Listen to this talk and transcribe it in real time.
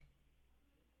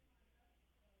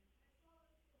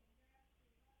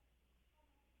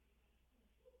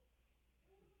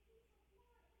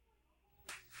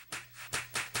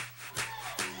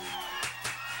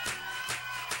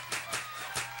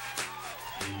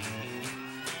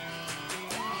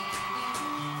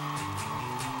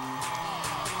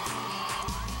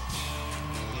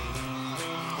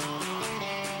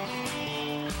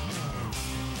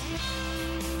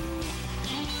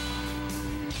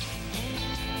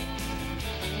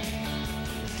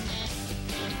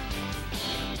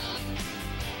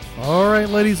All right,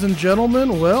 ladies and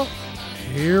gentlemen, well,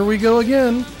 here we go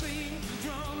again.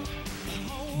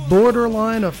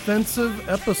 Borderline Offensive,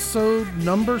 episode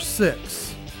number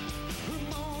 6.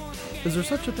 Is there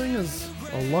such a thing as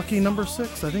a lucky number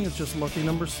 6? I think it's just lucky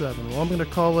number 7. Well, I'm going to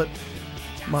call it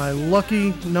my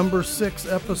lucky number 6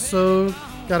 episode.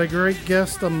 Got a great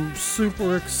guest I'm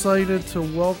super excited to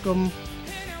welcome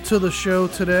to the show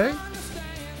today.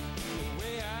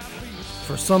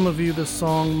 For some of you, this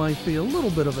song might be a little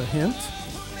bit of a hint.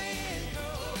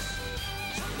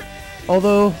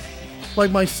 Although,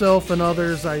 like myself and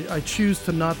others, I choose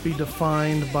to not be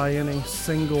defined by any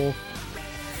single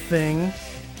thing.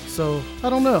 So, I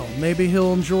don't know. Maybe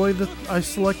he'll enjoy that I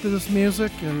selected this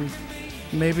music, and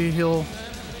maybe he'll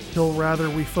rather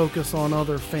we focus on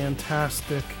other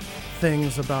fantastic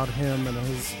things about him and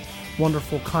his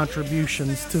wonderful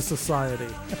contributions to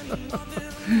society.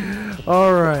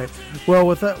 All right. Well,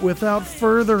 without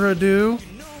further ado,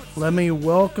 let me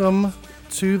welcome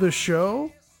to the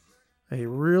show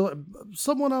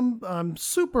someone I'm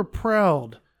super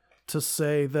proud to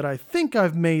say that I think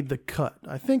I've made the cut.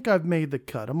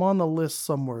 I'm on the list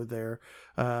somewhere there.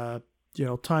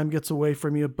 Time gets away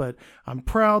from you, but I'm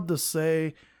proud to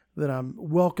say that I'm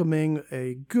welcoming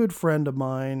a good friend of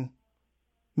mine,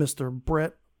 Mr.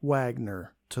 Brett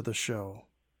Wagner, to the show.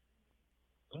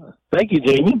 Thank you,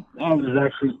 Jamie. I was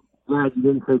actually glad you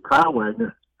didn't say Kyle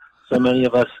Wagner. So many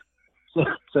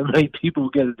people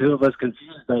get the two of us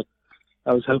confused.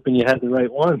 I was hoping you had the right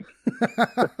one.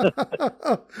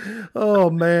 Oh,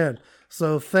 man.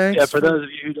 So thanks. Yeah, for those of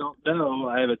you who don't know,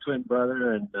 I have a twin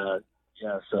brother, and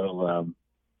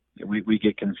we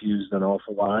get confused an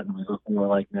awful lot, and we look more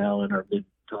like now in our mid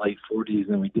to late 40s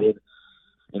than we did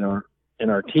in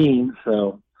our teens.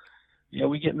 So, yeah,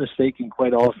 we get mistaken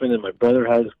quite often, and my brother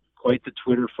has quite the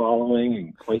Twitter following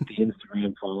and quite the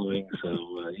Instagram following. So,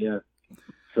 yeah.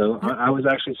 So I was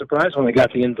actually surprised when I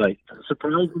got the invite.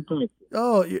 Surprised and thankful.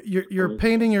 Oh, you're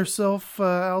painting yourself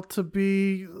out to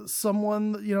be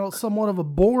someone, somewhat of a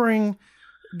boring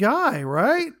guy,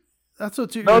 right? That's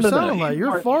what you're sounding like.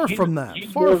 You're far from that.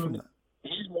 He's more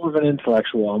of an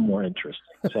intellectual. I'm more interesting.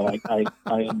 So I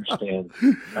understand.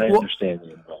 I understand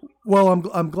the invite. Well,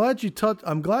 I'm glad you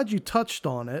touched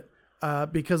on it.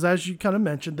 Because as you kind of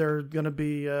mentioned, there are going to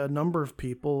be a number of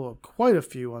people, quite a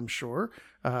few, I'm sure,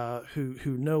 who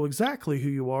know exactly who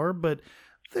you are. But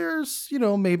there's,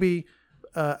 maybe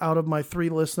out of my 3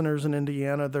 listeners in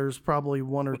Indiana, there's probably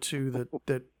 1 or 2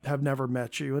 that have never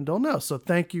met you and don't know. So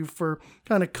thank you for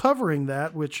kind of covering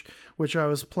that, which I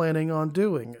was planning on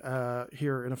doing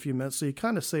here in a few minutes. So you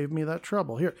kind of saved me that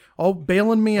trouble here.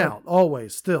 Bailing me out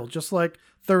always, still, just like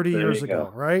 30 years ago,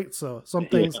 right? So some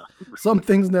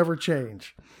things never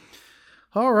change.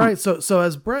 All right. So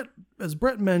as Brett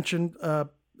mentioned,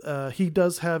 he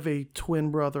does have a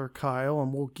twin brother, Kyle,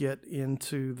 and we'll get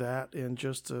into that in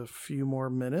just a few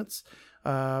more minutes.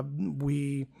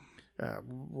 We'll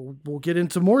get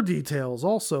into more details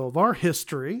also of our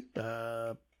history,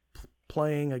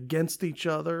 playing against each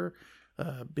other,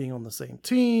 being on the same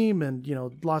team, and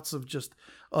lots of just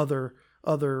other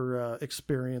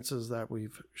experiences that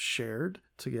we've shared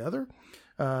together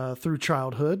through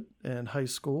childhood and high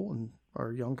school and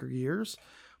our younger years.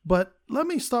 But let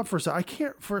me stop for a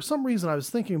second. For some reason, I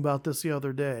was thinking about this the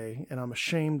other day, and I'm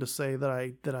ashamed to say that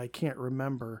I can't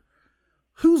remember.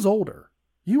 Who's older,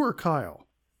 you or Kyle?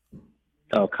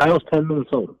 Oh, Kyle's 10 minutes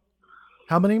older.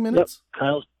 How many minutes? Yep,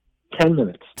 Kyle's 10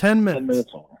 minutes. 10 minutes. 10 minutes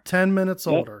older. 10 minutes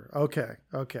Yep. older.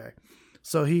 Okay.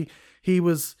 So he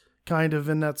was kind of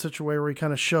in that situation where he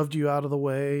kind of shoved you out of the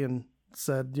way and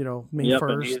said, me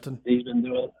first. And he's been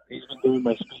doing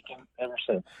my speaking ever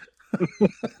since.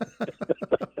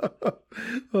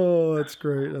 Oh, that's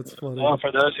great. That's funny. Well,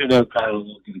 for those who know Kyle,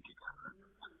 we'll get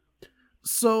it.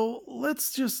 So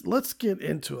let's get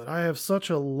into it. I have such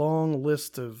a long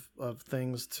list of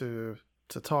things to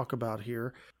talk about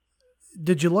here.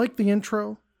 Did you like the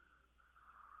intro?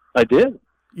 I did.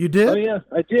 You did? Oh yeah,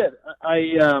 I did.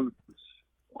 I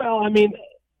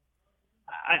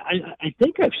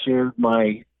think I've shared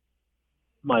my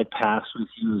past with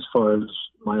you as far as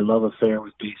my love affair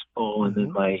with baseball, and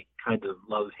then my kind of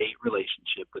love-hate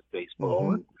relationship with baseball.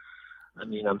 Mm-hmm. And I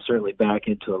mean, I'm certainly back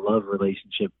into a love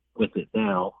relationship with it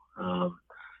now.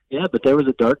 But there was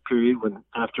a dark period when,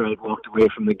 after I'd walked away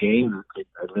from the game,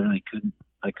 I literally couldn't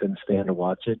stand to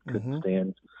watch it, couldn't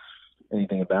stand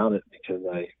anything about it, because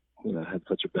I had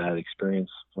such a bad experience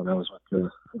when I was with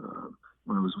the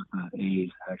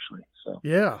A's, actually. So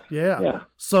yeah.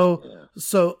 So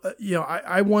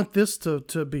I want this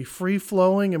to be free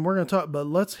flowing, and we're going to talk. But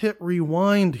let's hit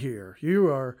rewind here. You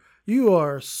are You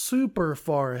are super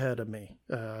far ahead of me.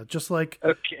 Just like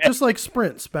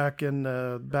sprints back in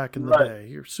the day.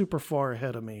 You're super far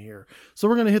ahead of me here. So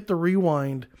we're gonna hit the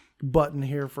rewind button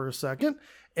here for a second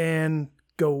and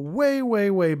go way,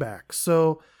 way, way back.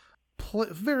 So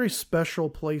very special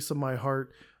place in my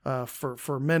heart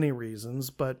for many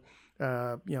reasons, but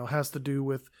has to do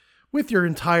with your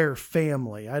entire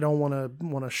family. I don't want to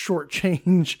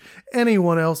shortchange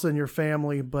anyone else in your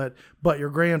family, but your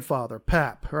grandfather,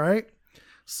 Pap, right?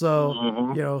 So,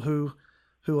 who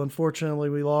unfortunately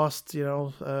we lost,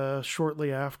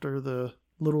 shortly after the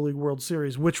Little League World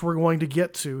Series, which we're going to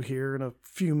get to here in a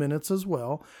few minutes as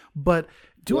well. But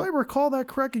do I recall that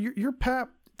correctly? Your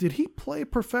Pap, did he play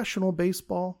professional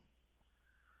baseball?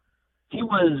 He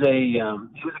was a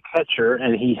catcher,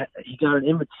 and he got an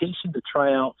invitation to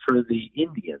try out for the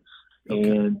Indians. Okay.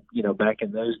 And back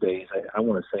in those days, I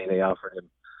want to say they offered him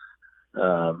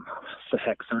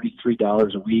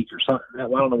 $33 a week or something. I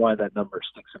don't know why that number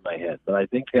sticks in my head, but I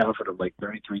think they offered him like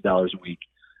 $33 a week.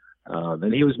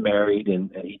 And he was married,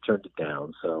 and he turned it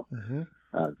down. So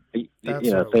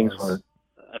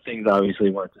things obviously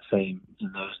weren't the same in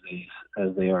those days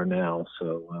as they are now.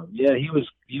 So he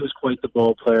was quite the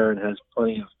ball player and has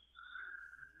plenty of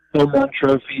home run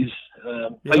trophies.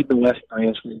 Played the West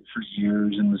Branch League for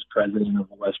years and was president of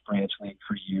the West Branch League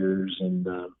for years. And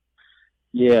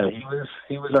he was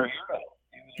our hero.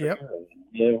 Yeah,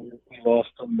 we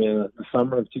lost him in the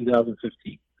summer of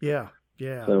 2015. Yeah.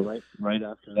 So right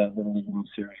after that Little League World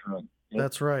Series run. Yep.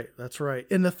 That's right.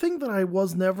 And the thing that I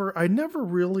never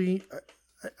really.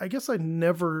 I guess I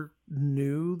never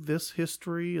knew this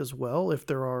history as well, if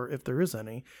there is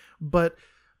any, but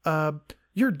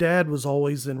your dad was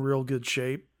always in real good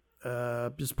shape.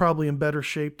 Is probably in better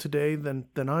shape today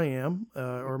than I am,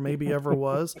 or maybe ever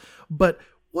was. But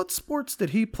what sports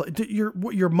did he play?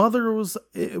 Your mother is,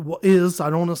 I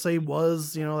don't want to say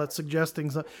was, that's suggesting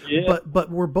something. Yeah.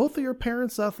 But were both of your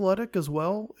parents athletic as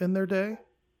well in their day?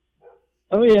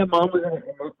 Oh yeah, mom was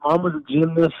a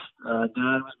gymnast. Dad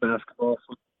was basketball.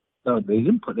 No, they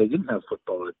didn't have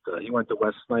football. He went to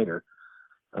West Snyder,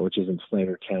 which is in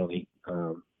Snyder County.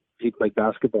 He played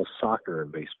basketball, soccer,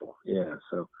 and baseball. Yeah,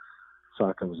 so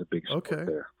soccer was a big sport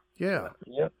there. Yeah.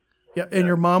 Yep. Yeah, and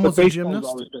your mom was a gymnast?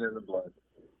 Always been in the blood.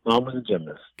 Mom was a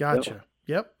gymnast. Gotcha.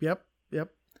 Yep.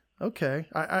 Okay.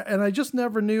 I just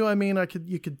never knew. I mean,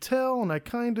 you could tell, and I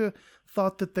kind of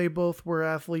thought that they both were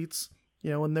athletes,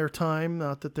 in their time.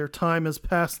 Not that their time has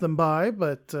passed them by,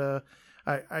 but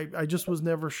I just was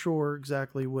never sure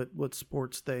exactly what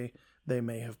sports they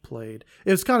may have played.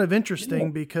 It's kind of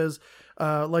interesting because,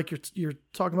 like you're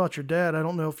talking about your dad. I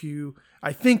don't know if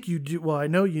I think you do. Well, I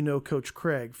know Coach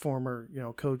Craig, former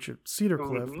coach at Cedar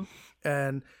Cliff,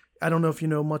 and I don't know if you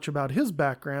know much about his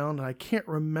background. And I can't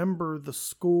remember the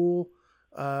school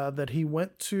that he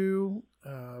went to.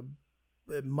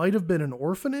 It might have been an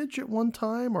orphanage at one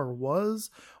time, or was,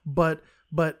 but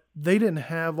they didn't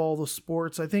have all the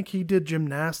sports. I think he did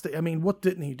gymnastics. I mean, what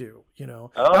didn't he do?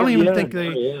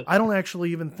 I don't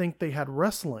actually even think they had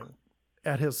wrestling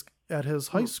at his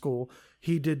high school.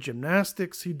 He did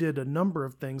gymnastics. He did a number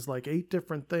of things, like 8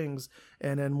 different things,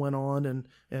 and then went on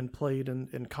and played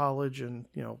in college, and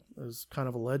is kind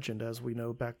of a legend, as we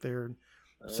know, back there in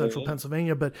Central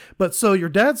Pennsylvania. But so your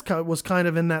dad's was kind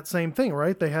of in that same thing,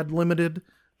 right? They had limited.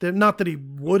 Not that he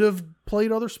would have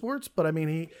played other sports, but I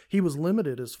mean he was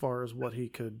limited as far as what he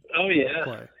could play.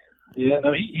 Yeah,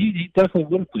 no, he definitely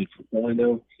would have played football. I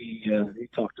know he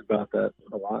talked about that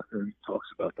a lot, or he talks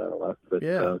about that a lot. But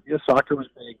soccer was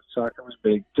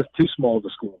big. Just too small of a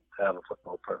school to have a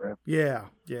football program. Yeah.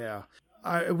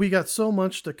 We got so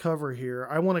much to cover here.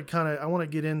 I want to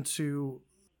get into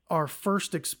our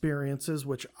first experiences,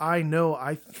 which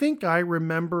I think I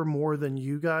remember more than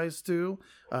you guys do,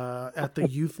 at the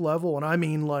youth level. And I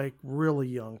mean, like really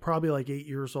young, probably like 8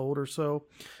 years old or so.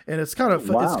 And it's kind of,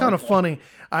 funny.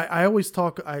 I always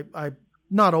talk, I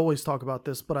not always talk about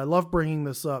this, but I love bringing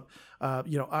this up.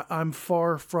 I'm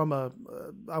far from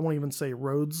I won't even say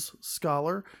Rhodes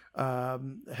Scholar.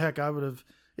 Heck,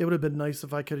 it would have been nice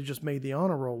if I could have just made the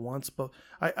honor roll once, but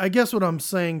I guess what I'm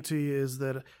saying to you is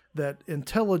that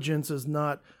intelligence is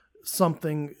not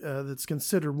something that's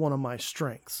considered one of my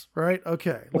strengths, right?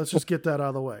 Okay, let's just get that out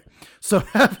of the way. So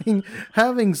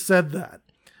having said that,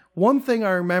 one thing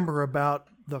I remember about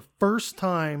the first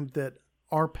time that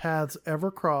our paths ever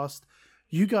crossed,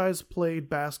 you guys played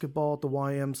basketball at the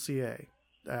YMCA.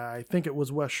 I think it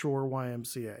was West Shore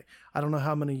YMCA. I don't know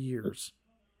how many years.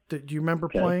 Do you remember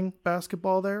playing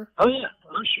basketball there? Oh yeah,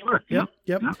 sure.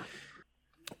 Yep.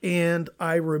 And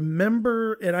I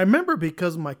remember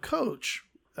because my coach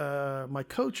my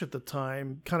coach at the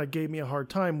time kind of gave me a hard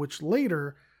time, which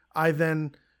later I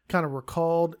then kind of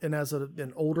recalled. And as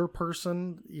an older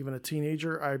person, even a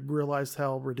teenager, I realized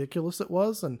how ridiculous it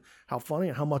was and how funny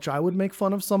and how much I would make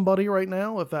fun of somebody right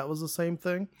now if that was the same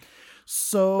thing.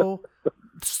 So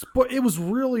it was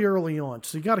really early on.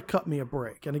 So you got to cut me a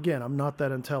break. And again, I'm not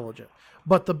that intelligent.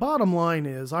 But the bottom line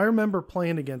is I remember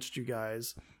playing against you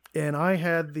guys, and I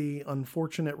had the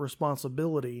unfortunate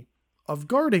responsibility of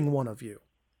guarding one of you.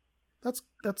 That's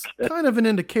kind of an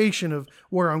indication of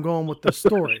where I'm going with this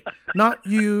story. Not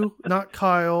you, not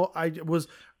Kyle. I was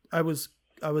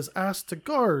asked to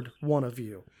guard one of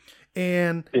you.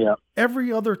 And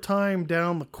every other time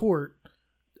down the court,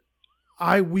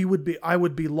 I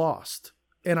would be lost.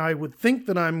 And I would think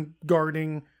that I'm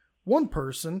guarding one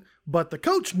person, but the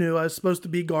coach knew I was supposed to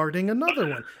be guarding another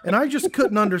one. And I just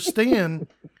couldn't understand.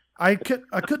 I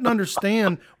couldn't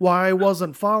understand why I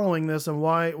wasn't following this and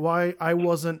why I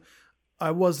wasn't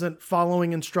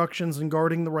following instructions and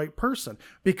guarding the right person,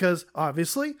 because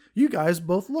obviously you guys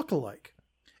both look alike.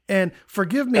 And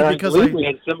forgive me, because I believe we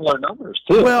had similar numbers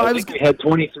too. Well, I think we had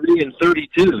 23 and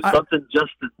 32, something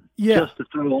just to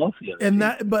throw off the other.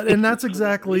 And that's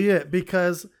exactly it,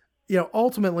 because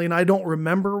ultimately, and I don't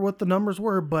remember what the numbers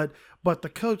were, but the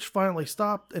coach finally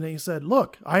stopped and he said,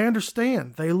 "Look, I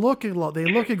understand. They look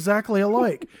exactly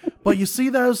alike, but you see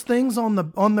those things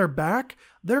on their back?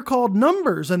 They're called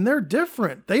numbers and they're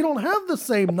different. They don't have the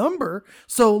same number.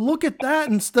 So look at that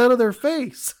instead of their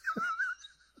face."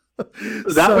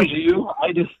 That was you.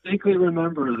 I distinctly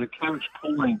remember the coach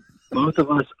pulling both of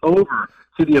us over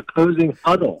to the opposing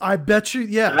huddle. I bet you,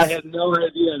 yes. I had no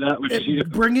idea that was you.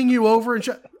 Bringing you over,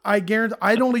 and I guarantee,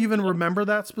 I don't even remember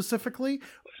that specifically,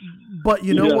 but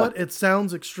you know what? It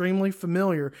sounds extremely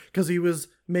familiar because he was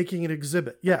making an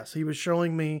exhibit. Yes, he was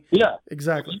showing me. Yeah.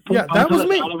 Exactly. Yeah, that was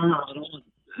me.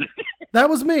 That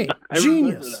was me.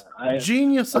 Genius.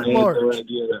 Genius at large. I had no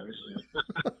idea that was you.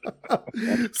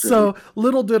 So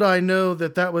little did I know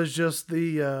that was just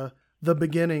the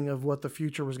beginning of what the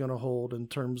future was going to hold in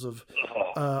terms of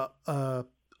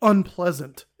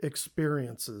unpleasant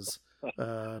experiences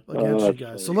against you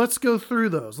guys. So let's go through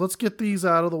those. Let's get these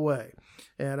out of the way.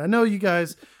 And I know you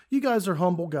guys are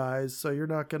humble guys, so you're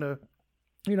not gonna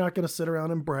sit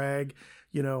around and brag.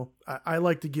 I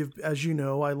like to give, as you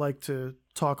know, I like to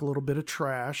talk a little bit of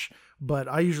trash, but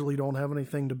I usually don't have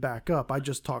anything to back up. I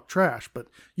just talk trash, but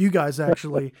you guys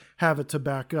actually have it to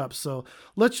back up. So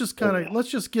let's just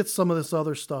get some of this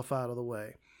other stuff out of the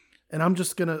way. And I'm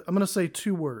going to say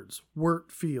two words: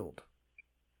 Wirt Field.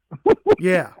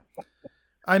 Yeah.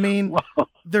 I mean,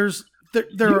 there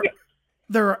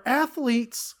are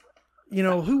athletes,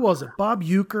 who was it? Bob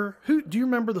Uecker. Do you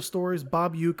remember the stories?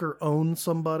 Bob Uecker owned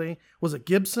somebody. Was it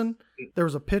Gibson? There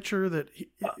was a pitcher that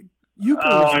Uecker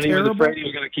was and terrible. He was afraid he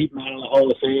was going to keep him out of the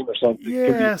Hall of Fame or something.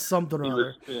 Yeah, something or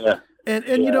other. Yeah.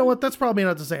 And you know what? That's probably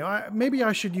not the same. Maybe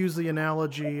I should use the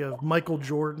analogy of Michael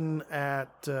Jordan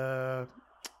at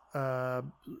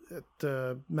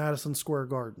Madison Square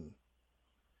Garden.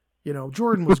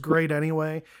 Jordan was great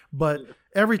anyway, but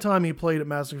every time he played at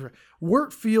Madison Square,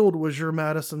 Wirt Field was your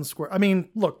Madison Square. I mean,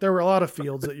 look, there were a lot of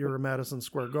fields at your Madison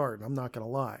Square Garden. I'm not going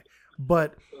to lie,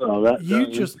 but you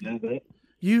just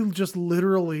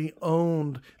literally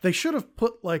owned. They should have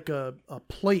put like a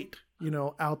plate,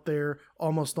 out there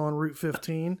almost on Route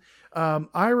 15.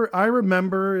 I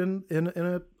remember in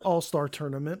an all-star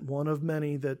tournament, one of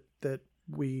many that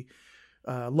we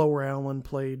Lower Allen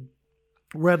played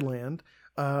Redland.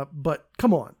 But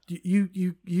come on,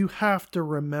 you have to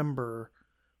remember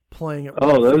playing it.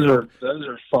 Oh, those are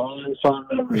fond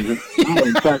memories.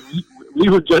 In fact, we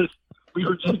were just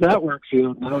at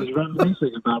Workfield, and I was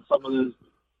reminiscing about some of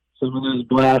those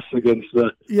blasts against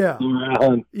the Lower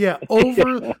Allen. Yeah,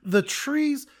 over the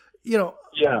trees.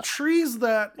 Trees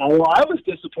that. Oh, well, I was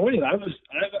disappointed. I've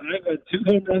had 2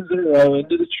 home runs in a row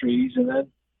into the trees, and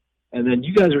then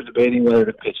you guys were debating whether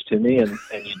to pitch to me, and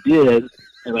you did.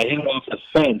 And I hit it off the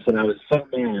fence, and I was so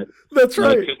mad. That's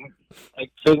right. I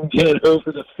couldn't get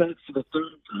over the fence for the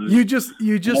third time. You just.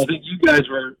 I think you guys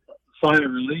were sigh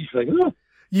of relief, like, oh.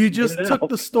 You just took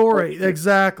the story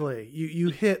exactly. You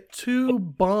hit 2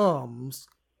 bombs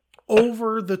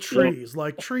over the trees,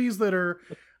 like trees that are.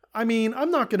 I mean, I'm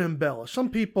not going to embellish.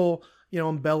 Some people,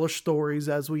 embellish stories,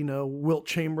 as we know. Wilt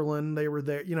Chamberlain, they were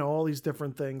there. All these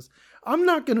different things. I'm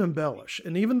not going to embellish.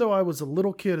 And even though I was a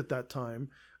little kid at that time.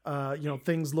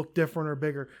 Things look different or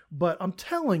bigger, but I'm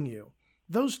telling you,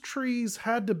 those trees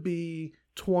had to be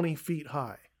 20 feet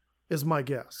high, is my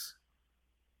guess.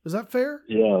 Is that fair?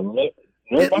 Yeah,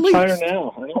 They're At much least. higher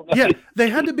now. I don't know. Yeah, they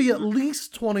had to be at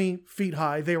least 20 feet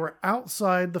high. They were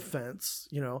outside the fence,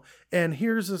 and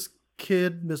here's this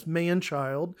kid, this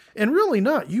man-child, and really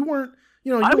not. You weren't,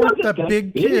 you weren't that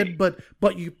big kid, but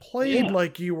you played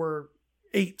like you were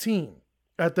 18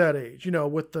 at that age,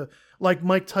 with the, like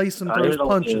Mike Tyson throws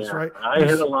punches, right? I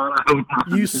hit a lot of home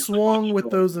runs. You swung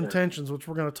with those intentions, which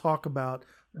we're going to talk about,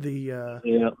 the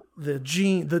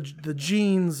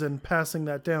genes and passing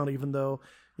that down, even though,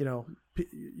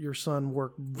 your son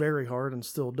worked very hard and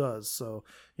still does. So,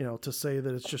 to say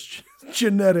that it's just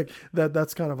genetic,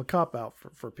 that's kind of a cop out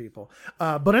for people.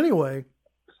 But anyway,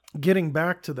 getting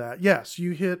back to that, yes,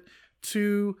 you hit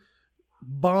 2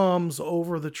 bombs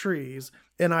over the trees.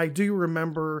 And I do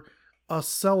remember us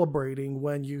celebrating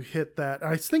when you hit that.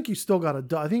 I think you still got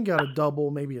I think you got a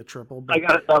double, maybe a triple. But I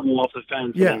got a double off the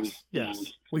fence.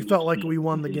 Yes. We felt like we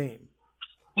won the game.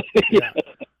 Yeah.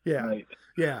 Right.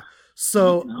 Yeah.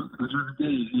 So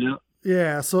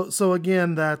yeah. So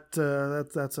again, that's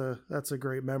a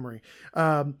great memory.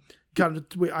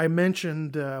 I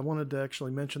mentioned I wanted to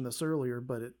actually mention this earlier,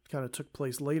 but it kind of took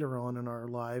place later on in our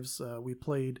lives. We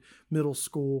played middle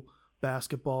school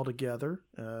basketball together.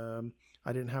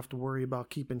 I didn't have to worry about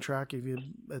keeping track of you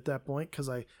at that point because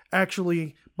I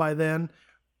actually by then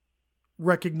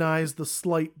recognized the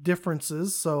slight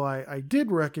differences. So I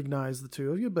did recognize the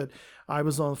two of you, but I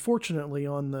was unfortunately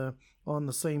on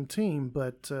the same team.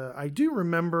 But I do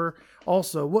remember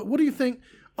also, what do you think,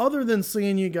 other than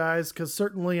seeing you guys, because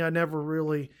certainly I never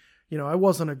really, I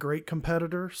wasn't a great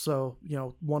competitor. So,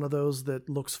 one of those that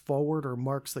looks forward or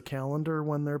marks the calendar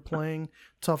when they're playing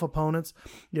tough opponents.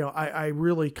 I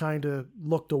really kind of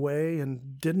looked away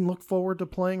and didn't look forward to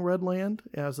playing Redland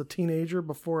as a teenager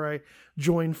before I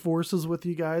joined forces with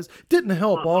you guys. Didn't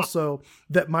help also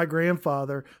that my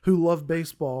grandfather, who loved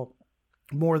baseball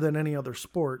more than any other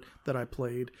sport that I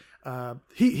played,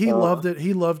 he loved it.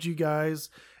 He loved you guys.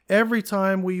 Every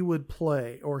time we would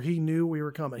play or he knew we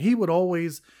were coming, he would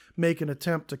always make an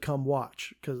attempt to come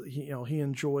watch because he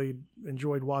enjoyed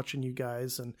watching you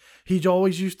guys. And he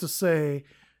always used to say,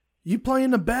 you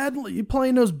playing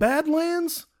those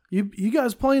Badlands? You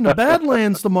guys playing the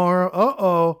Badlands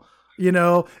tomorrow?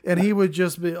 And he would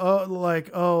just be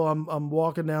I'm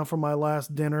walking down from my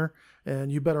last dinner and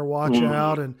you better watch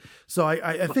out. And so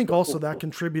I think also that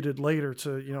contributed later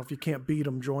to, if you can't beat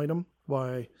them, join them.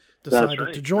 Why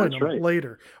decided to join them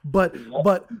later. But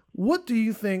what do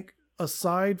you think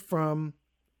aside from,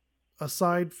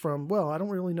 well, I don't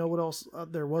really know what else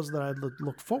there was that I'd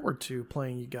look forward to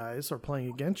playing you guys or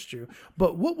playing against you,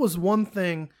 but what was one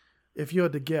thing, if you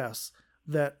had to guess,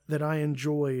 that I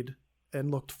enjoyed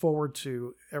and looked forward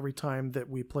to every time that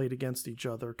we played against each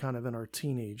other kind of in our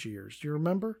teenage years? Do you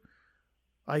remember?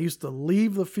 I used to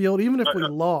leave the field, even if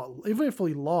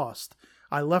we lost,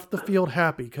 I left the field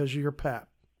happy because of your Pap.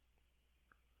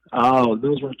 Oh,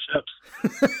 those were chips.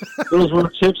 Those were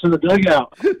chips in the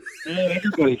dugout. Man,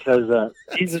 everybody says that.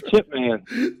 He's a chip man.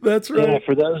 That's right. Yeah,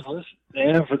 for those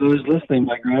listening,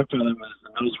 my grandfather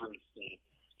was the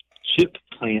chip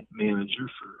plant manager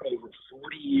for over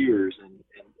 40 years, and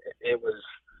it was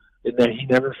that he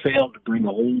never failed to bring a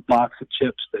whole box of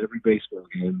chips to every baseball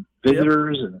game.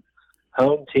 Visitors and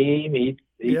home team, he'd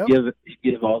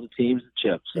give all the teams the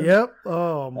chips. And, yep.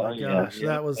 Oh my gosh,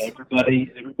 that was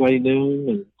everybody knew him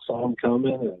and saw him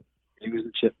coming, and he was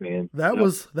the chip man. That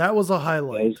was a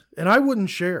highlight, and I wouldn't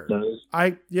share.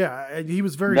 He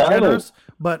was very generous,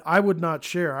 but I would not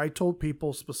share. I told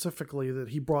people specifically that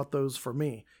he brought those for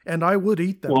me, and I would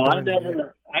eat them. Well, I've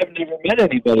never met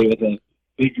anybody with a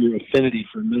bigger affinity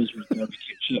for Millersburg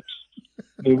barbecue chips.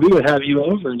 I mean, we would have you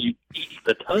over and you'd eat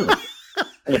the ton.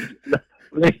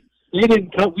 We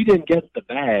didn't get the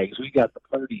bags. We got the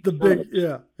party. The big,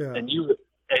 yeah. And you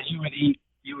would eat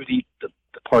the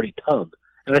party tub.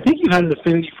 And I think you had an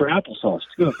affinity for applesauce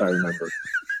too, if I remember.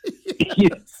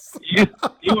 Yes.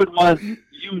 you would want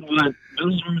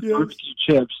Millersburg barbecue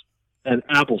chips and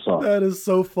applesauce. That is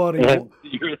so funny. And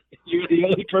you're the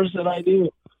only person I knew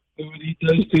who would eat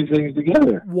those two things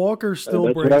together. Walker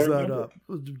still brings that up.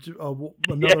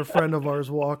 Another friend of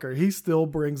ours, Walker, he still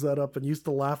brings that up and used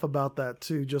to laugh about that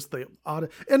too. Just the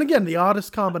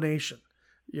oddest combination.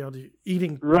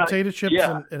 Eating potato chips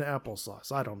and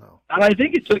applesauce. I don't know. And I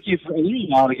think it took you for a little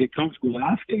while to get comfortable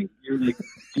asking. You're like,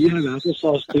 do you have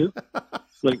applesauce too?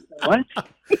 Like, what?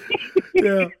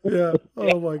 Yeah.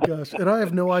 Oh my gosh. And I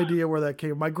have no idea where that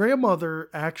came. My grandmother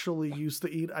actually used to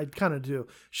eat, I kind of do.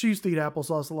 She used to eat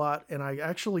applesauce a lot, and I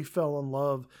actually fell in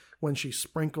love when she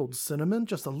sprinkled cinnamon,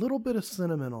 just a little bit of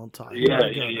cinnamon on top.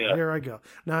 Here I go.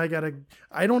 Now I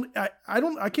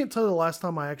can't tell you the last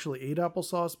time I actually ate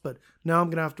applesauce, but now I'm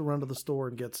going to have to run to the store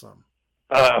and get some.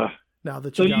 Now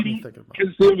that So you got you me thinking about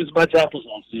it. consume as much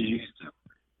applesauce as you used to?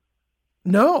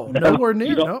 No, nowhere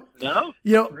near. No. No?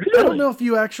 You know, Really? I don't know if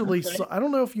you actually Okay. saw, I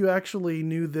don't know if you actually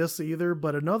knew this either,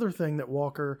 but another thing that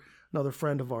Walker, another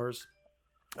friend of ours,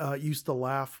 used to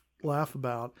laugh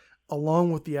about,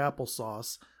 along with the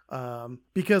applesauce,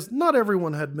 because not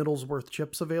everyone had Middlesworth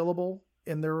chips available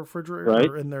in their refrigerator Right.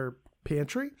 or in their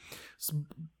pantry.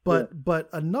 But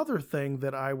another thing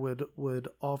that I would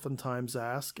oftentimes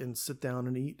ask and sit down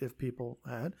and eat if people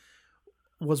had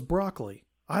was broccoli.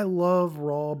 I love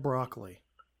raw broccoli.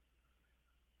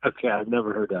 Okay, I've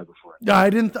never heard that before. I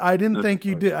didn't That's think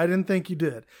you funny. did. I didn't think you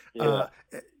did. Yeah.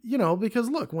 You know, because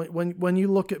look, when you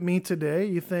look at me today,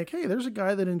 you think, hey, there's a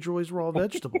guy that enjoys raw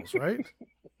vegetables, right?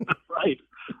 Right.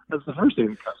 That's the first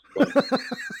thing that comes to mind.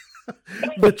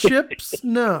 The chips,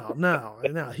 no,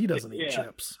 he doesn't eat Yeah.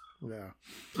 chips. Yeah.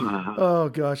 Uh, Oh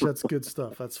gosh, that's good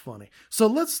stuff. That's funny. So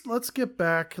let's get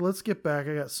back. I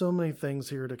got so many things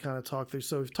here to kind of talk through.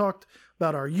 So we've talked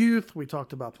about our youth. We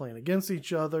talked about playing against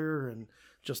each other and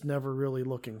just never really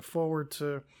looking forward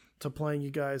to playing you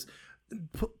guys.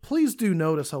 Please do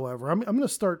notice, however, I'm going to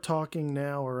start talking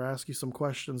now or ask you some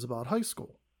questions about high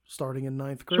school, starting in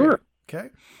 9th grade. Sure. Okay.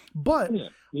 But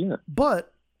yeah.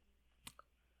 but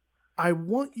I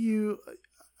want you.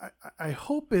 I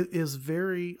hope it was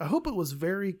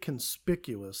very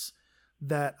conspicuous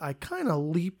that I kind of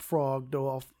leapfrogged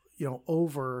off,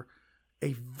 over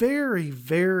a very,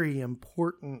 very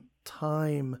important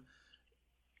time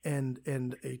and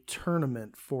a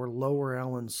tournament for Lower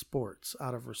Allen sports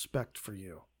out of respect for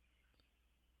you.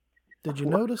 Did you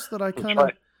notice that I kind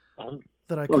of I'm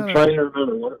trying to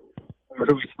remember what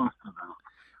are we talking about?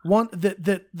 one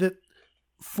that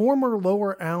former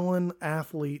Lower Allen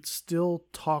athletes still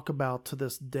talk about to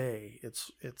this day.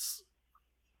 It's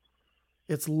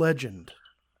legend.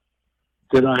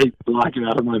 Did I block it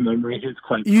out of my memory? It's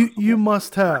quite You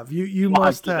must have. You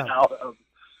must have.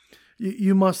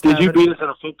 You must have. Did you beat us at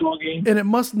a football game? And it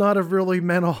must not have really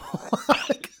meant a whole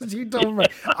lot, 'cause you don't remember.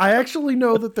 I actually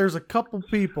know that there's a couple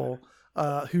people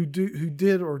who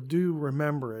did or do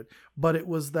remember it, but it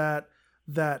was that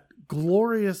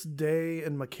glorious day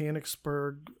in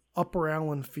Mechanicsburg, Upper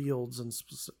Allen Fields, and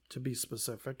to be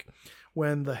specific,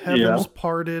 when the heavens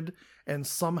parted and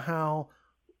somehow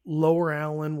Lower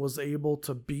Allen was able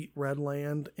to beat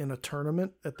Redland in a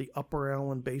tournament at the Upper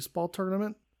Allen baseball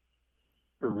tournament.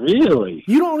 Really?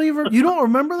 You don't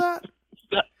remember that?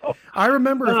 No. I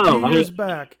remember a few years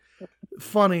back.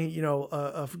 Funny,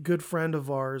 a good friend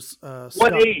of ours. What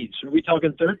Scott, age? Are we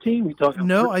talking 13? We talking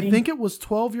No, 14? I think it was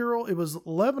 12-year-old. It was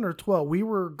 11 or 12. We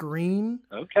were green,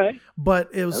 Okay.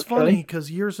 but it was Okay. funny because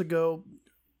years ago,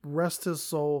 rest his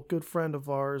soul, good friend of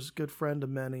ours, good friend of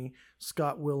many,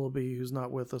 Scott Willoughby, who's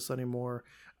not with us anymore.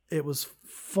 It was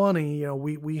funny,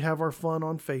 we have our fun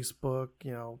on Facebook,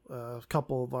 a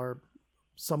couple of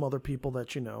some other people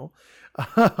that you know.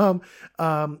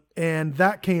 And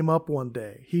that came up one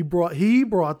day. He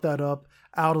brought that up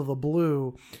out of the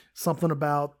blue, something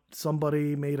about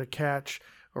somebody made a catch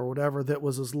or whatever that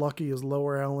was as lucky as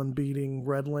Lower Allen beating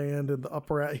Redland in the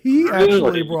Upper. He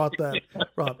actually brought that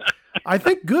up. I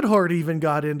think Goodhart even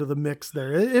got into the mix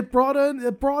there. It brought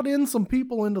in some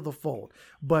people into the fold.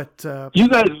 But you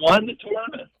guys won the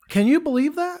tournament? Can you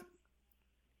believe that?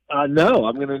 No,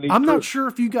 I'm going to need. I'm not sure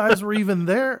if you guys were even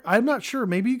there. I'm not sure.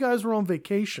 Maybe you guys were on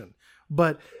vacation,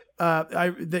 but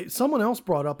someone else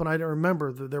brought up, and I don't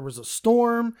remember that there was a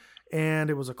storm and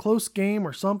it was a close game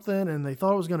or something, and they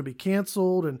thought it was going to be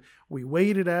canceled, and we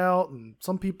waited out, and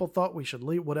some people thought we should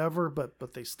leave, whatever,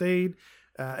 but they stayed.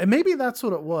 And maybe that's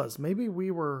what it was. Maybe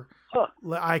we were. Huh.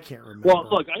 I can't remember. Well,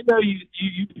 look, I know you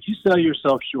sell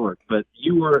yourself short, but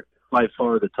you were by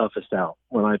far the toughest out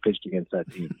when I pitched against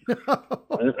that team.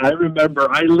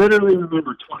 I literally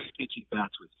remember 20 pitching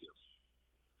bats with you.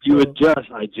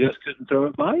 I just couldn't throw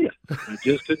it by you. I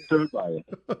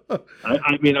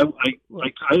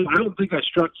don't think I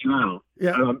struck you out.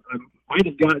 Yeah. I might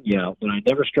have gotten you out, but I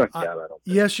never struck you out. I don't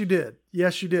think. Yes,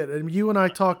 you did. And you and I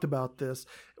talked about this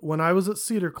when I was at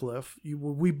Cedar Cliff. You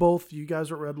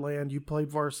guys were at Redland. You played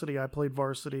varsity. I played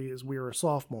varsity as we were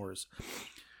sophomores.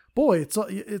 Boy,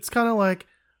 it's kind of like,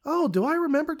 oh, do I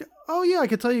remember? Oh, yeah, I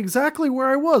can tell you exactly where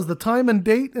I was, the time and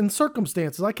date and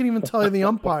circumstances. I can even tell you the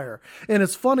umpire. And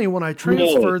it's funny, when I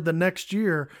transferred the next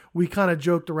year, we kind of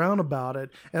joked around about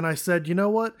it. And I said, you know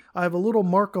what? I have a little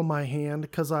mark on my hand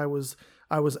because I was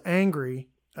angry,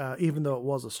 even though it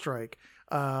was a strike.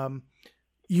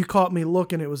 You caught me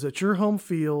looking. It was at your home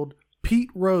field. Pete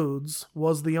Rhodes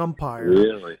was the umpire.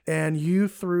 Really? And you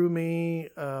threw me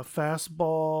a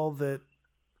fastball that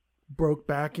broke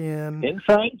back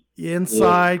inside,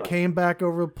 Yeah. came back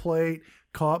over the plate,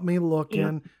 caught me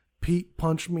looking. Pete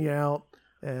punched me out,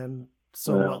 and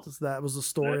so that was the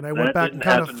story. And I went back and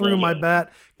kind of threw my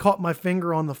bat, caught my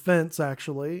finger on the fence,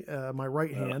 actually, my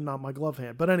right hand, not my glove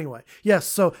hand. But anyway, yes.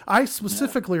 So I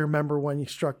specifically remember when you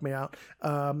struck me out.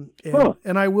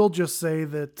 And I will just say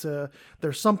that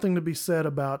there's something to be said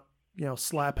about,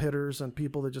 slap hitters and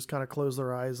people that just kind of close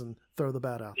their eyes and throw the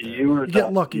bat out there. You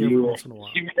get lucky every once in a while.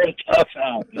 You were tough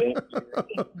out, man.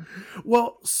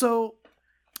 Well, so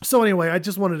anyway, I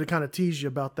just wanted to kind of tease you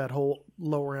about that whole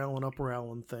Lower Allen, Upper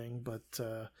Allen thing. But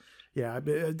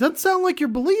it doesn't sound like you're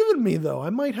believing me, though. I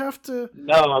might have to.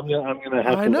 No, I'm gonna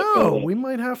have to. I know we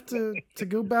might have to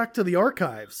go back to the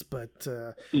archives. But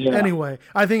anyway,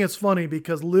 I think it's funny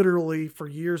because literally for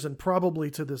years and probably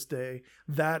to this day,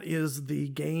 that is the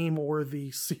game or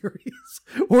the series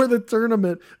or the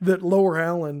tournament that Lower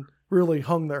Allen really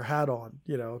hung their hat on,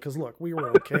 because look, we were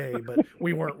okay, but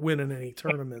we weren't winning any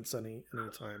tournaments any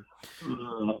time.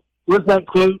 What's that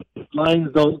quote? Lions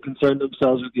don't concern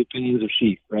themselves with the opinions of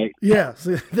sheep, right? Yes.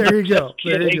 There you go.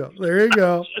 There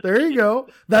you go.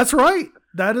 That's right.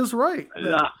 That is right.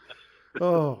 Yeah.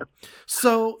 Oh,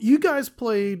 so you guys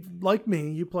played, like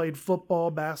me, you played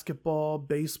football, basketball,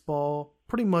 baseball,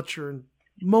 pretty much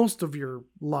most of your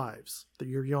lives,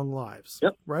 your young lives.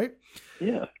 Yep. Right?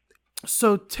 Yeah.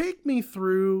 So take me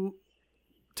through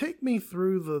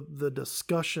the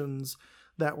discussions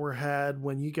that were had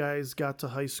when you guys got to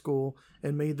high school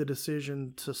and made the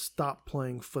decision to stop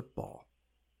playing football.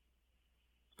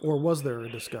 Or was there a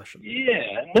discussion?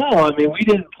 Yeah, no, I mean we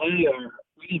didn't play our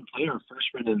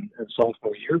freshman and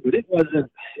sophomore year, but it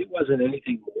wasn't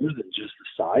anything more than just a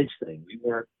size thing. We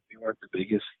weren't the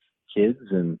biggest kids,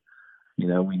 and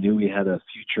we knew we had a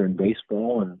future in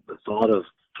baseball, and the thought of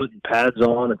putting pads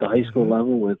on at the high school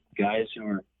level with guys who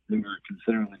were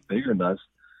considerably bigger than us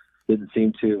didn't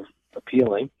seem too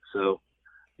appealing. So,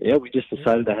 we just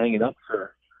decided to hang it up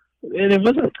and it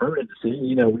wasn't a permanent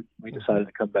decision. We decided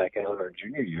to come back out our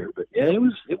junior year, but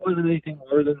it wasn't anything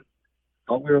more than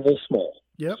we were a little small.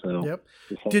 Yep. So yep.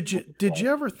 Did you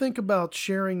ever think about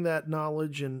sharing that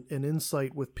knowledge and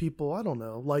insight with people, I don't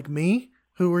know, like me,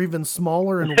 who are even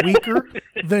smaller and weaker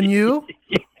than you?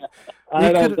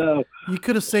 I don't know. You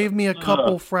could have saved me a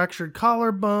couple fractured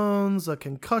collarbones, a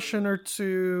concussion or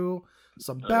two,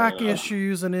 some back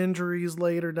issues and injuries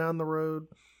later down the road.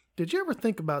 Did you ever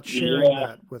think about sharing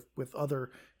that with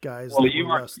other guys? Well, you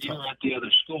were at the other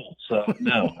school, so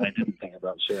no, I didn't think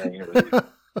about sharing it with you.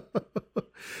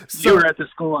 You were at the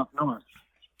school up north.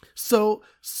 So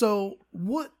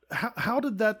what? How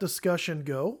did that discussion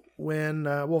go when?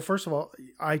 Well, first of all,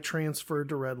 I transferred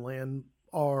to Redland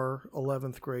our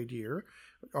 11th grade year,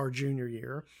 our junior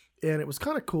year, and it was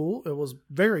kind of cool. It was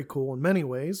very cool in many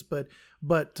ways, but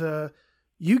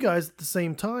you guys at the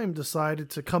same time decided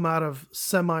to come out of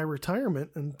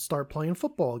semi-retirement and start playing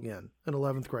football again in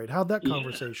 11th grade. How'd that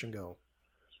conversation go?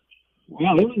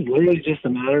 Well, it was literally just a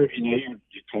matter of, you're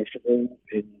comfortable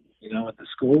at the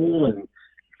school and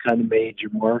kind of made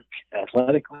your mark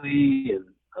athletically, and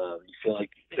you feel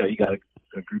like, you got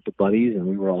a group of buddies, and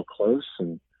we were all close,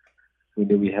 and we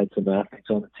knew we had some athletes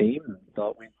on the team and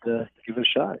thought we'd give it a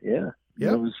shot. Yeah.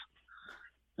 Yep. It was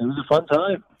a fun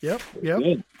time. Yep.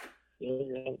 Good.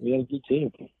 Yeah, we had a good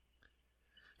team.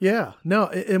 Yeah. No,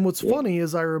 and what's funny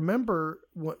is I remember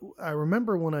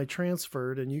when I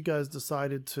transferred and you guys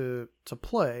decided to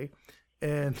play,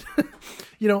 and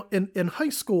in high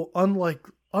school, unlike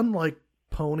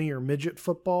pony or midget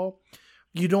football,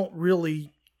 you don't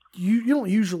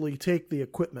usually take the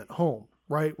equipment home,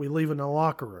 right? We leave it in the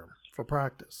locker room for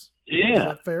practice. Yeah. Is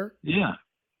that fair? Yeah.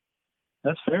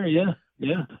 That's fair. Yeah.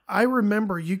 Yeah. I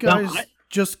remember you guys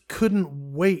just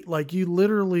couldn't wait. Like you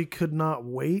literally could not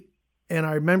wait. And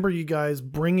I remember you guys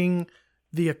bringing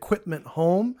the equipment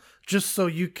home just so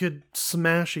you could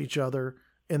smash each other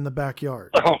in the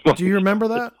backyard. Do you remember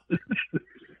that?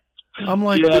 I'm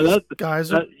like, these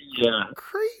guys are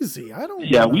crazy. I don't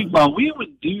know. We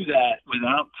would do that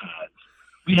without pads.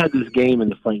 We had this game in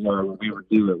the front yard where we would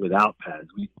do it without pads.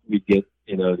 We'd get,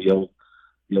 the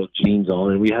old jeans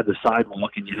on, and we had the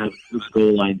sidewalk, and you have this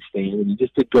goal line stand, and you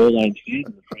just did goal line stand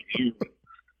in the front yard,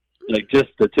 like just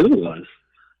the two of us.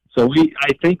 So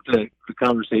I think the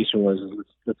conversation was,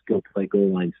 let's go play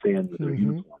goal line stand with our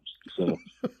uniforms. So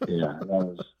that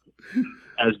was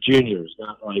as juniors,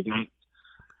 not like you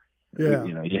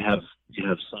have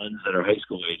sons that are high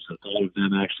school age. The thought of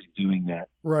them actually doing that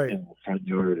in the front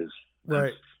yard is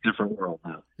a different world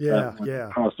now. Yeah,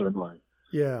 across their mind.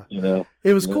 Yeah.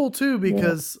 It was cool too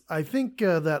because I think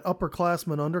that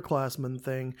upperclassman, underclassman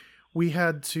thing, we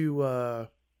had to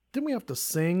didn't we have to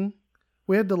sing?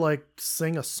 We had to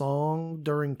sing a song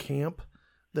during camp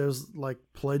there's like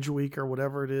Pledge Week or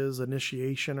whatever it is,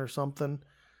 initiation or something.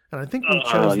 And I think we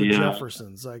chose the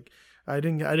Jeffersons. Like I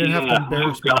didn't have to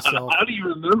embarrass myself. How do you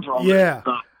remember all that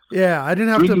stuff? Yeah, I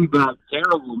didn't have to. About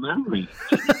terrible memories.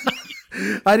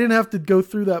 I didn't have to go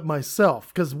through that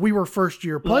myself because we were first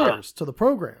year players to the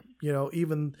program. You know,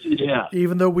 even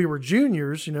though we were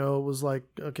juniors, you know, it was like,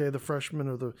 okay, the freshmen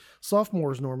or the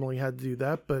sophomores normally had to do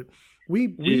that, but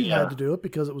we had to do it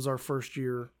because it was our first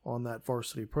year on that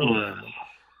varsity program.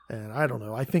 And I don't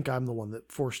know. I think I'm the one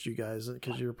that forced you guys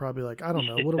because you're probably like, I don't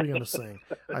know. What are we going to sing?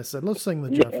 I said, let's sing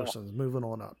the Jeffersons. Moving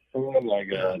on up. Oh my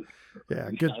God. Yeah.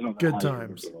 Good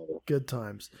times. Good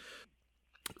times.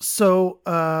 So,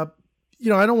 you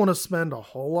know, I don't want to spend a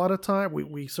whole lot of time.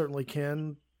 We certainly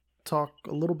can talk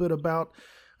a little bit about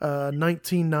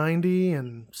 1990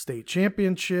 and state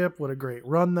championship. What a great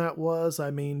run that was.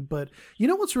 I mean, but you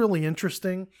know what's really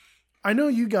interesting? I know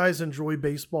you guys enjoy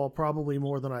baseball probably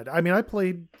more than I do. I mean, I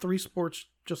played 3 sports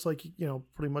just like, you know,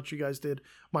 pretty much you guys did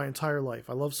my entire life.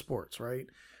 I love sports, right?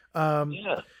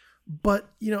 But,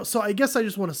 you know, so I guess I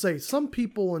just want to say some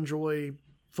people enjoy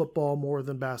football more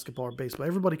than basketball or baseball.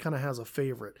 Everybody kind of has a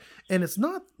favorite. And it's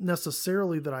not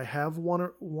necessarily that I have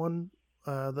one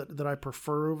that I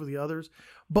prefer over the others.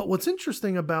 But what's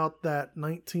interesting about that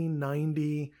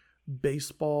 1990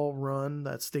 baseball run,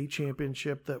 that state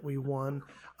championship that we won,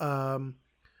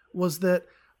 was that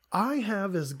I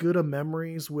have as good a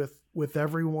memories with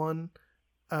everyone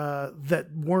that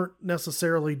weren't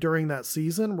necessarily during that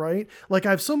season, right? Like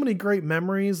I have so many great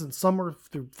memories, and some were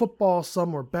through football,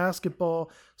 some were basketball,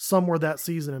 some were that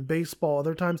season in baseball.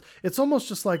 Other times, it's almost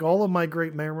just like all of my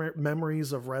great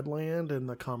memories of Redland and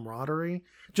the camaraderie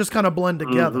just kind of blend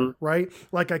together, right?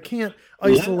 Like I can't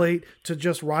isolate to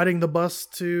just riding the bus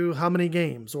to how many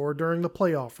games or during the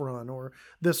playoff run or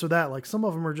this or that. Like some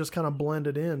of them are just kind of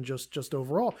blended in just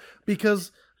overall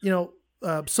because, you know,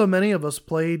 so many of us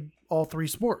played all 3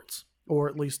 sports, or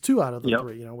at least 2 out of the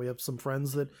 3. You know, we have some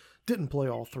friends that didn't play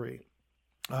all 3,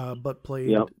 but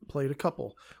played a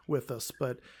couple with us.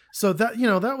 But so that, you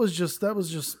know, that was just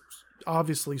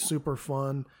obviously super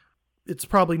fun. It's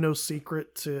probably no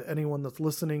secret to anyone that's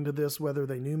listening to this, whether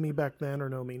they knew me back then or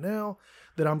know me now,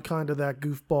 that I'm kind of that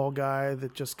goofball guy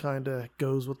that just kind of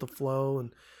goes with the flow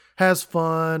and has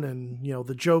fun and, you know,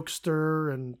 the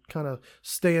jokester and kind of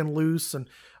staying loose. And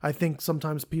I think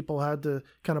sometimes people had to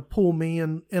kind of pull me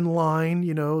in line,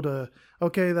 you know, to,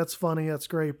 okay, that's funny. That's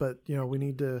great. But, you know, we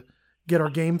need to get our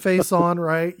game face on,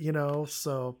 right. You know,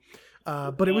 so,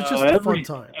 but it was just fun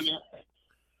times. I mean,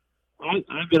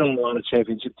 I've been on a lot of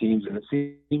championship teams, and it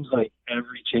seems like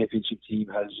every championship team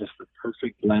has just the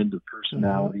perfect blend of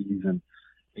personalities. And,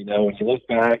 you know, when you look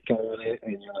back on it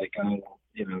and you're like, oh,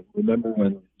 you know, remember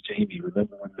when Jamie,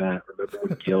 remember when Matt, remember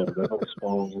when Gil, remember when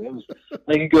Small.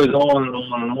 Like it goes on and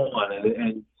on and on,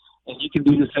 and you can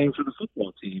do the same for the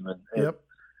football team. And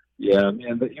yeah,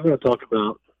 man. But you want to talk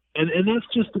about, and that's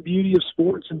just the beauty of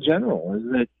sports in general, is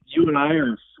that you and I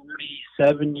are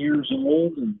 47 years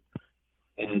old,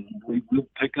 and we'll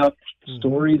pick up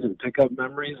stories and pick up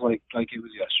memories like it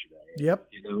was yesterday. Yep.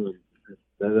 You know, and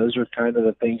those are kind of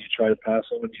the things you try to pass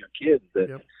on to your kids.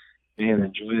 That man,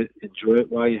 enjoy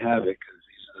it while you have it, because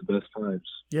these are the best times.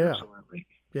 Yeah. Absolutely.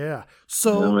 Yeah.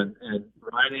 So, you know, and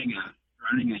riding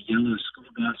a yellow school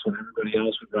bus when everybody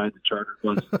else would ride the charter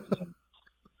buses, and,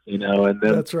 you know, and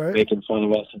then that's right, making fun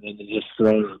of us, and then just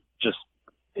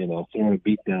throwing a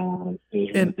beat down on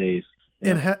it. Those were the days.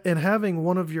 Yeah. And having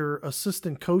one of your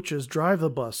assistant coaches drive the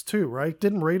bus too, right?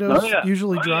 Didn't Rados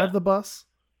usually drive the bus?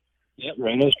 Yeah,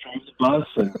 Rados drove the bus,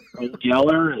 and Old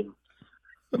Yeller, and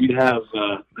we'd have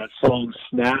that song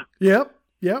 "Snap." Yep.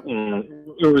 Or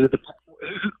is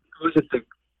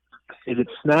it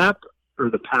Snap or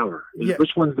The Power? Yeah.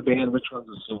 Which one's the band? Which one's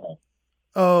the song?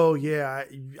 Oh yeah,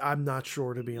 I'm not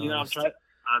sure, to be honest.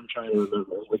 I'm trying to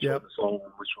remember which one's the song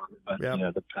and which one, but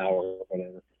The Power or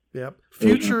whatever. Yep.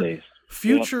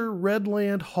 Future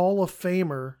Redland Hall of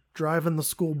Famer driving the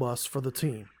school bus for the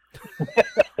team.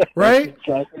 Right?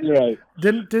 Exactly right.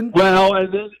 Didn't Well,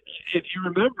 and then if you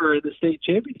remember in the state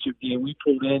championship game, we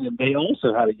pulled in and they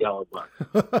also had a yellow bus.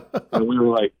 And we were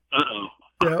like, uh-oh.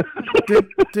 Yeah.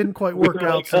 Didn't quite work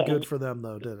out so good for them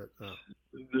though, did it?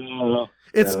 No.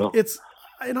 It's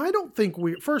and I don't think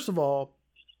first of all,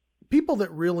 people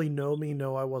that really know me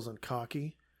know I wasn't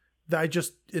cocky. I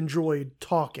just enjoyed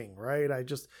talking, right? I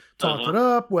just talked it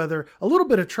up, whether a little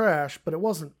bit of trash, but it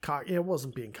wasn't cocky. It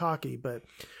wasn't being cocky, but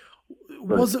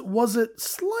was it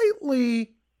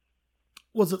slightly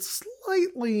was it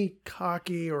slightly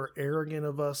cocky or arrogant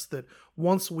of us that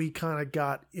once we kind of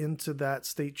got into that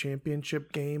state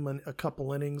championship game and a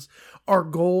couple innings, our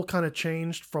goal kind of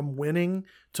changed from winning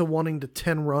to wanting to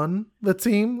 10 run the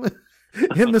team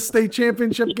in the state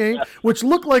championship game, which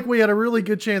looked like we had a really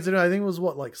good chance. I think it was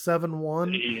like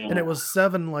 7-1, and it was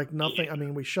 7 like nothing. I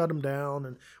mean, we shut them down,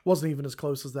 and it wasn't even as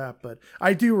close as that. But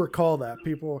I do recall that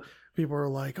people are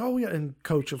like, "Oh yeah," and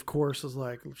coach, of course, is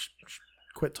like,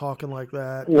 "Quit talking like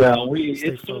that." Well,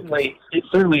 it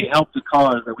certainly helped the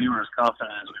cause that we were as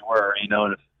confident as we were. You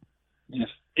know, if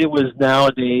it was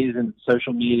nowadays and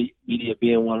social media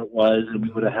being what it was, and we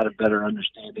would have had a better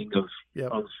understanding of you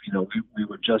know, we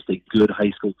were just a good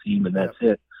high school team, and that's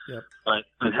it. Yep.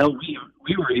 But hell,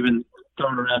 we were even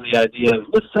throwing around the idea of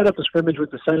let's set up a scrimmage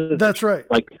with the Senators. That's right.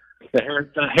 Like the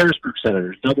Harrisburg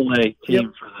Senators, AA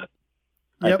team for the.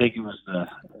 I think it was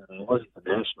it wasn't the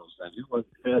Nationals then. It was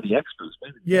the Expos,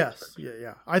 maybe. Yes,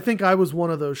 yeah. I think I was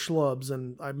one of those schlubs,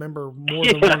 and I remember more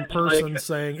than one person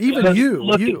saying, even you.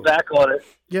 Looking back on it.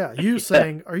 Yeah, you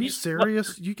saying, "Are you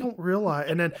serious? You don't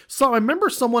realize." And then, so I remember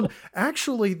someone,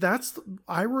 actually,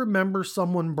 I remember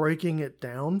someone breaking it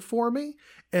down for me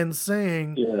and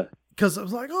saying, because I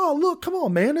was like, "Oh, look, come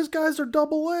on, man, these guys are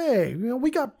AA. You know, we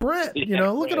got Brett. You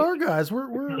know, look at our guys.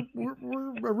 We're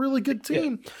a really good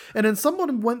team." And then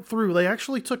someone went through. They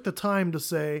actually took the time to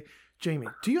say, "Jamie,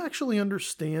 do you actually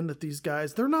understand that these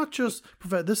guys? They're not just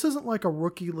this isn't like a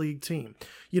rookie league team.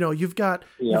 You know, you've got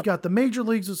the major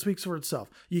leagues that speaks for itself.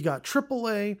 You got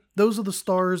AAA. Those are the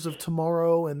stars of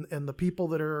tomorrow, and the people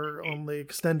that are on the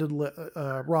extended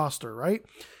roster, right?"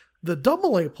 The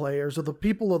AA players are the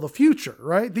people of the future,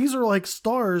 right? These are like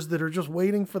stars that are just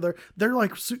waiting for they're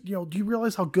like, you know, do you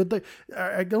realize how good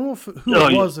I don't know who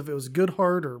it was, if it was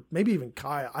Goodhart or maybe even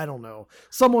Kaya, I don't know.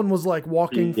 Someone was like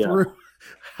walking through,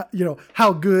 you know,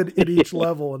 how good at each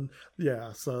level. And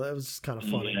so that was just kind of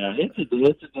funny. Yeah, it's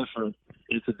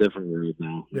a different world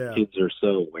now. The kids are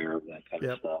so aware of that kind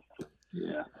of stuff.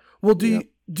 Yeah. Well, do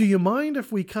you mind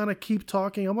if we kind of keep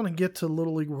talking? I want to get to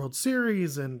Little League World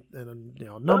Series and you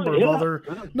know, a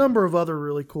number of other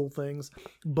really cool things.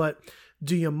 But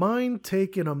do you mind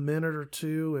taking a minute or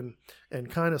two and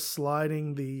kind of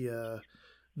sliding the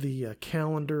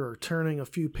calendar or turning a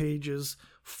few pages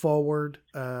forward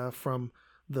from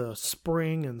the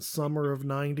spring and summer of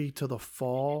 '90 to the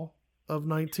fall of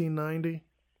 1990?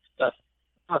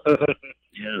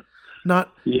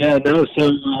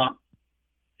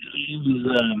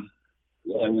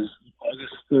 It was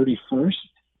August 31st,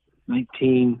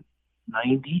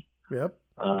 1990. Yep.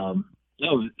 It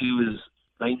was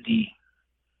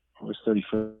August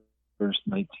 31st,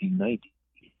 1990.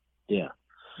 Yeah.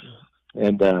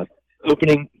 And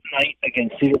opening night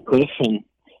against Cedar Cliff, and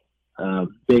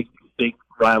big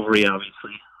rivalry,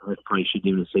 obviously. I probably shouldn't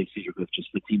even say Cedar Cliff, just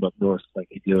the team up north like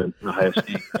they do in Ohio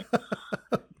State.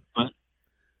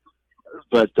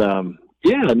 But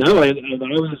and I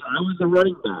was a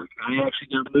running back. I actually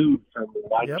got moved from the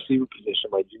wide receiver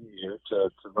position my junior year to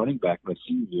running back my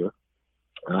senior year.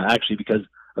 Actually, because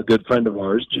a good friend of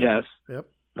ours, Jess,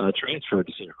 transferred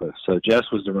to Cedar Cliff. So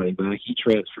Jess was the running back. He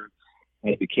transferred.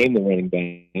 I became the running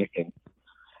back, and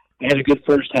I had a good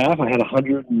first half. I had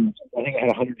 100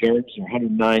 yards or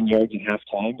 109 yards at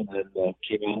halftime, and then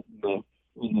came out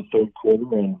in the third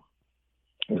quarter, and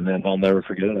then I'll never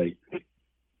forget it.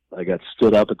 I got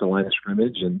stood up at the line of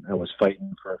scrimmage, and I was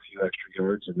fighting for a few extra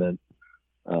yards, and then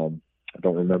I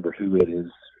don't remember who it is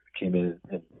came in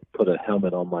and put a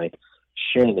helmet on my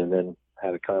shin, and then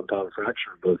had a compound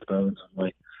fracture of both bones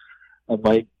on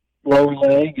my lower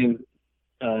leg, and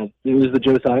it was the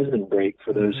Joe Theismann break,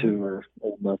 for those who are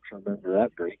old enough to remember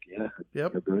that break. Yeah.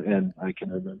 Yep. And I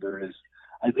can remember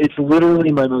it's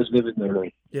literally my most vivid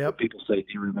memory. Yep. People say, "Do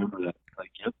you remember that?"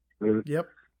 Like, yep. Yep.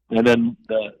 And then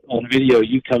on video,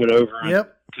 you coming over, I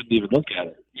couldn't even look at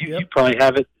it. You probably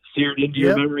have it seared into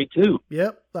your memory too.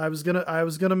 Yep. I was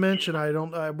gonna mention.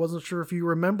 I wasn't sure if you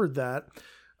remembered that.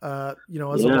 You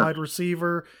know, as a wide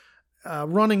receiver,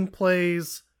 running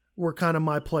plays were kind of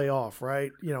my play off,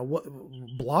 right? You know, what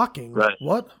blocking? Right.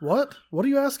 What are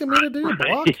you asking me to do?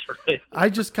 Block? Right. I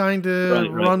just kind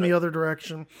of run the other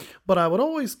direction, but I would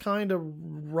always kind of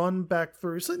run back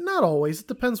through. So not always. It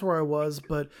depends where I was,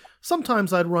 but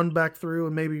sometimes I'd run back through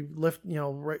and maybe lift, you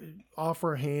know,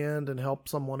 offer a hand and help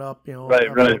someone up, you know,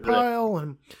 a pile,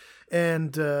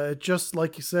 and just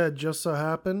like you said, just so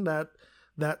happened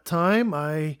that time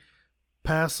I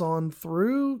pass on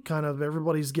through, kind of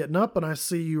everybody's getting up, and I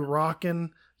see you rocking,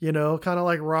 you know, kind of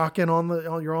like rocking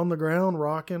you're on the ground,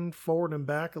 rocking forward and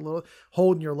back a little,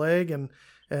 holding your leg, and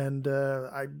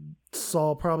I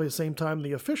saw probably the same time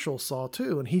the official saw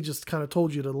too, and he just kind of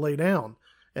told you to lay down.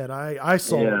 and I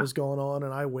saw what was going on,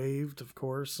 and I waved, of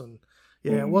course, and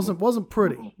it wasn't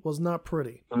pretty. It was not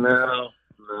pretty. No,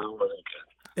 it wasn't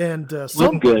good. And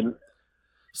wasn't good.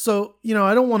 So,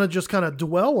 I don't want to just kind of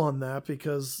dwell on that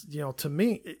because, to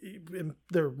me, in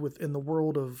the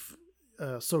world of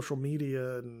social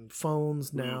media and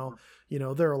phones now,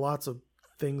 there are lots of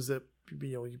things that,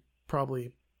 you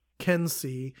probably can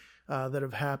see that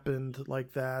have happened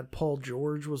like that. Paul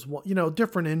George was one,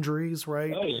 different injuries,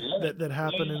 right? Oh, yeah. That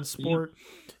happen in sport.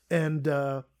 Yeah. And,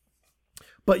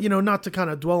 but, not to kind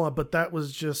of dwell on, but that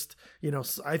was just,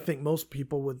 I think most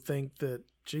people would think that,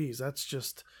 geez,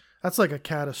 that's like a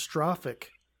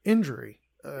catastrophic injury.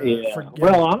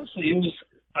 Well, honestly,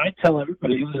 I tell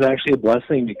everybody it was actually a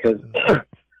blessing because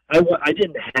I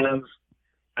didn't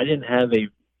have a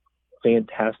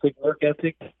fantastic work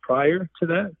ethic prior to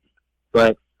that,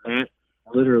 but that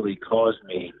literally caused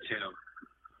me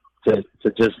to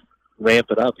just ramp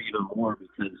it up even more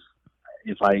because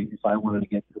if I wanted to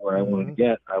get to where I wanted to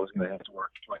get, I was going to have to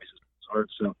work twice as hard.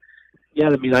 So, yeah,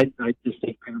 I mean, I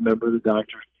distinctly remember the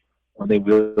doctor when they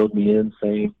wheeled me in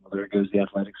saying, well, there goes the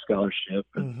athletic scholarship.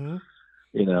 And,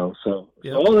 so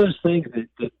all those things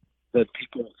that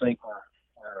people think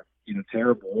are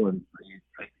terrible. And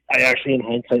I actually, in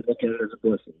hindsight, look at it as a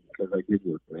blessing because I did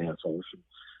work my ass off.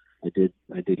 And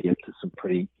I did get to some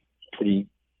pretty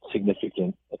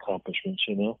significant accomplishments,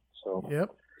 So.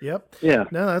 Yep. Yeah.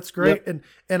 No, that's great. Yep.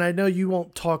 And I know you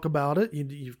won't talk about it.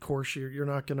 You of course, you're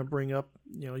not going to bring up,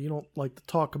 you don't like to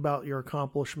talk about your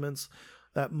accomplishments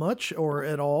that much or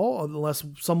at all, unless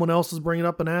someone else is bringing it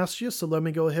up and asks you. So let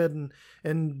me go ahead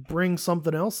and bring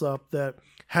something else up that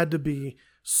had to be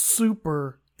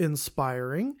super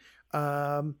inspiring.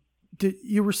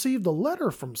 You received a letter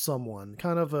from someone,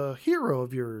 kind of a hero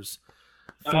of yours.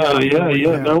 No.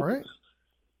 Right?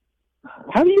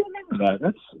 How do you remember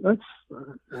that?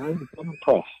 I'm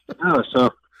impressed.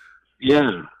 So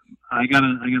yeah, I got a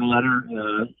letter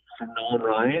from Nolan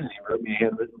Ryan. He wrote me a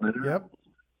handwritten letter. Yep.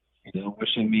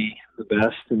 Wishing me the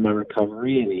best in my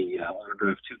recovery, and he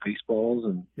autographed 2 baseballs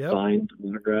and signed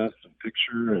autograph and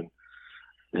picture,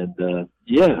 and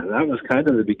that was kind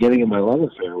of the beginning of my love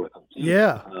affair with him. Too.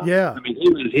 Yeah. I mean, he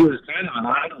was kind of an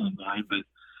idol of mine, but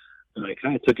I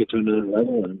kind of took it to another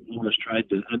level and almost tried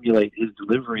to emulate his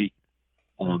delivery.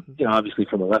 Obviously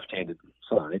from a left-handed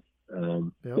side.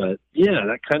 But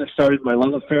that kind of started my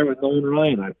love affair with Nolan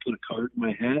Ryan. I put a card in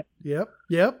my hat. Yep.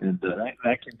 And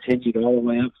that continued all the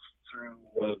way up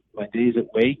through my days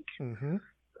at Wake. Mm-hmm.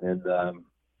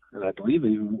 And I believe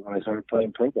even when I started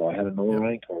playing pro ball, I had a Nolan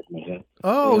Ryan card in my hat.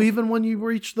 Oh, even when you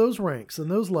reached those ranks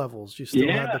and those levels, you still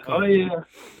had the card. Oh, yeah.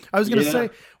 I was going to say,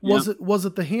 was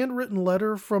it the handwritten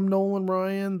letter from Nolan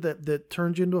Ryan that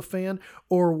turned you into a fan,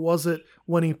 or was it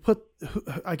when he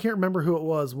I can't remember who it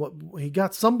was. What he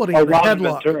got somebody in the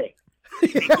headlock. That's right.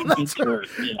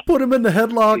 Put him in the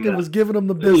headlock and was giving him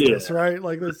the business, right?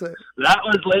 Like they say. That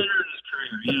was later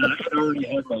in his career. I already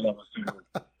had my love affair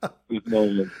with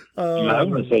Nolan. I'm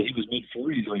going to say he was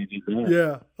mid-40s when he did that.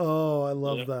 Yeah. Oh, I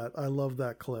love that. I love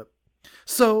that clip.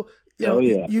 So,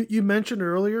 you mentioned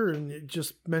earlier, and you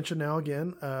just mentioned now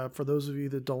again, for those of you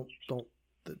that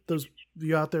those of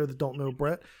you out there that don't know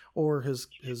Brett or his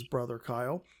brother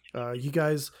Kyle, you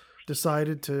guys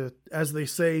decided to, as they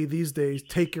say these days,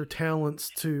 take your talents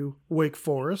to Wake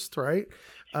Forest, right?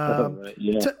 And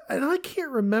I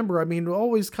can't remember. I mean,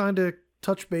 always kind of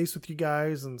touch base with you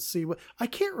guys and see what I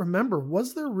can't remember. Were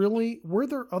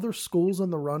there other schools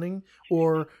in the running,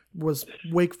 or was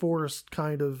Wake Forest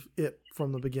kind of it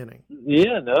from the beginning?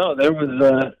 Yeah, no, there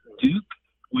was Duke,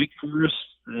 Wake Forest,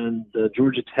 and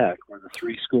Georgia Tech were the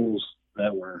 3 schools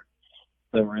that were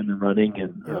in the running,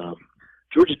 and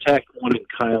Georgia Tech wanted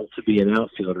Kyle to be an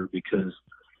outfielder because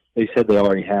they said they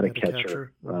already had a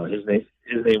catcher. His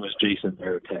name was Jason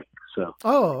Veritek. So.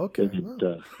 Oh, okay.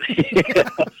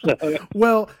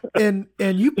 Well, and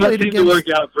you played that seemed to work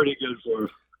out pretty good for him.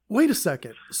 Wait a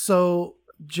second. So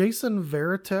Jason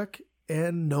Veritek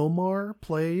and Nomar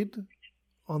played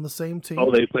on the same team?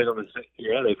 Oh, they played on the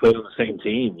same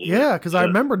team. Yeah, because I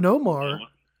remember Nomar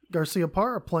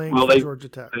Garcia-Parra playing for Georgia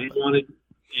Tech.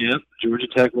 Georgia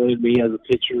Tech wanted me as a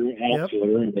pitcher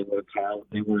outfielder, and they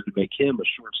wanted to make him a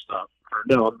shortstop. I'm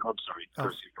sorry,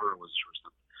 Garcia-Parra was a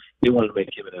shortstop. They wanted to make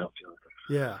him an outfielder.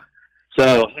 Yeah.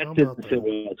 So that didn't sit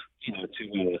well, too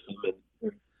well with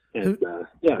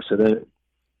him. So then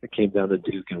it came down to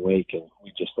Duke and Wake, and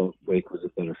we just thought Wake was a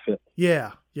better fit.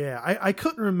 Yeah. I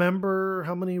couldn't remember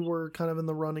how many were kind of in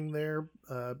the running there.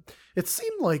 It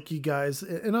seemed like you guys,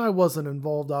 and I wasn't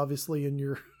involved, obviously, in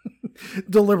your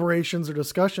deliberations or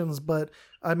discussions, but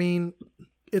I mean,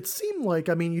 it seemed like,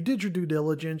 I mean, you did your due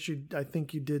diligence. I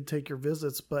think you did take your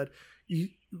visits, but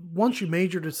once you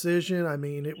made your decision, I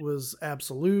mean, it was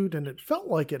absolute, and it felt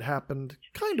like it happened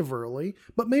kind of early,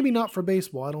 but maybe not for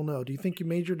baseball. I don't know. Do you think you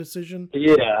made your decision?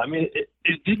 Yeah, I mean,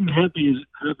 it didn't happen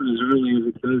as early as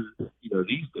it does,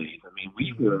 these days. I mean,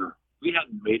 we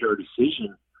hadn't made our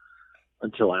decision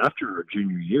until after our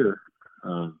junior year,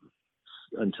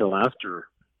 until after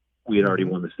we had already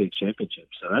won the state championship.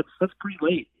 So that's pretty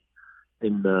late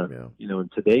in in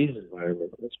today's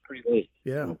environment. That's pretty late.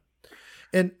 Yeah.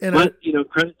 But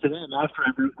credit to them. After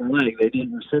I broke my leg, they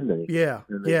didn't rescind anything. Yeah,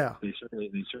 They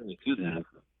certainly could have.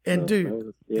 And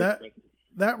dude,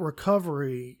 that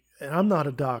recovery. And I'm not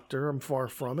a doctor. I'm far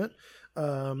from it.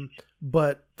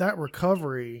 But that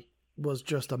recovery was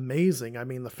just amazing. I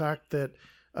mean, the fact that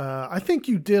I think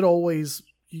you did always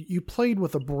you played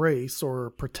with a brace or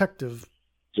a protective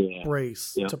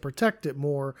brace to protect it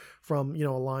more from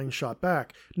a line shot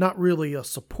back. Not really a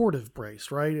supportive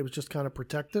brace, right? It was just kind of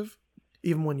protective.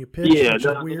 Even when you pitch,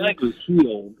 the leg was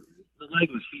healed.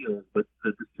 But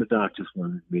the doc just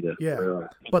wanted me to wear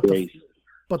a brace.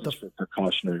 But the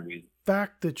precautionary reason.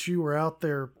 Fact that you were out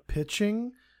there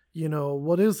pitching,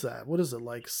 what is that? What is it,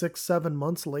 like 6-7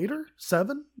 months later?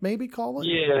 7, maybe, call it?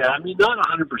 Yeah, I mean, not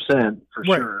 100% for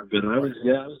sure, but I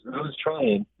was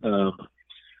trying. I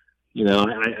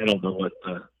don't know what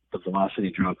the velocity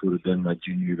drop would have been my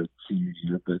junior to senior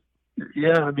year, but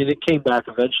yeah, I mean, it came back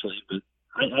eventually, but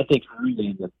I think really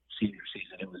in the senior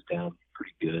season it was down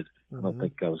pretty good. I don't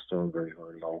think I was throwing very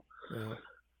hard at all. Yeah.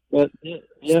 But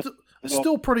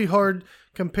still pretty hard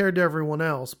compared to everyone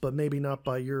else, but maybe not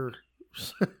by your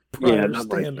prior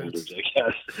standards. I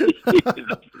guess.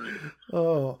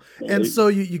 And so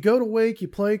you go to Wake, you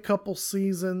play a couple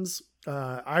seasons.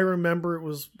 I remember it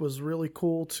was really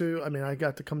cool too. I mean, I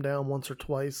got to come down once or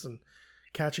twice and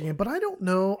catch a game, but I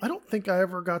don't think I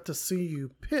ever got to see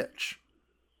you pitch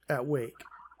at Wake.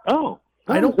 Is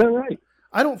that right?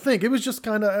 I don't think. It was just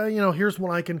kind of, here's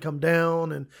when I can come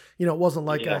down, and it wasn't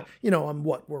like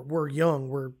we're young,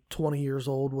 we're 20 years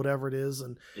old, whatever it is,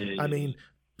 and I mean,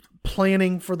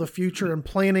 planning for the future and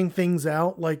planning things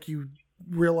out like you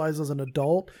realize as an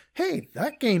adult, hey,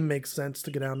 that game makes sense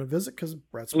to get down and visit because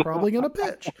Brett's probably going to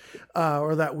pitch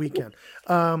or that weekend.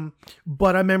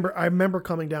 But I remember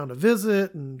coming down to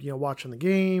visit and watching the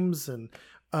games, and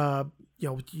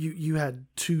you had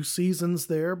 2 seasons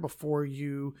there before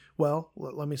you. Well,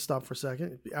 let me stop for a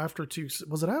second. After 2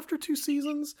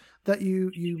 seasons that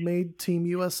you made Team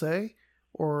USA?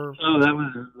 Or that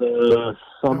was the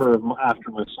summer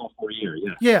after my sophomore year.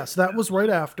 Yeah. Yes, that was right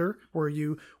after where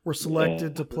you were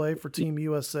selected to play for Team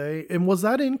USA. And was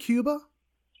that in Cuba?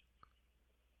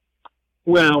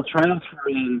 Well, tryouts were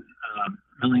in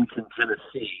Millington,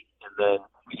 Tennessee, and then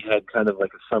we had kind of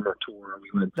like a summer tour.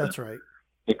 We went. That's right.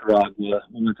 Nicaragua.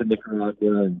 We went to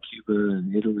Nicaragua and Cuba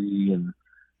and Italy, and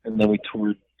then we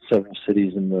toured several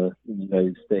cities in the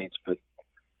United States. But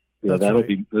yeah, those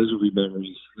will be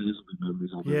memories.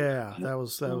 Yeah, that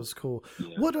was cool.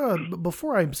 Yeah. What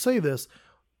before I say this,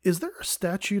 is there a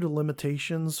statute of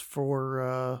limitations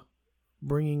for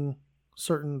bringing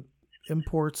certain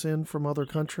imports in from other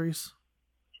countries?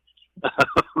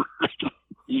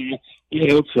 Yeah,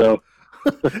 I hope so.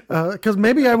 Because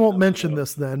maybe I won't mention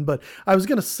this then, but I was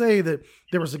going to say that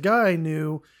there was a guy I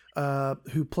knew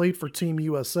who played for Team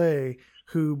USA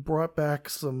who brought back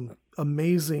some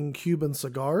amazing Cuban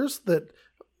cigars that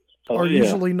are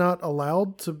usually not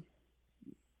allowed to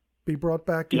be brought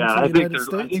back into the United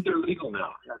States. I think they're legal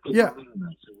now.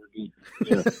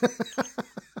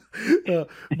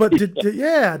 But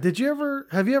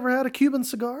have you ever had a Cuban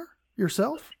cigar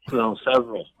yourself? Well,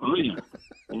 several. Oh yeah.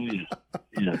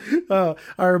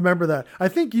 I remember that. I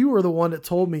think you were the one that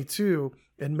told me too,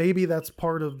 and maybe that's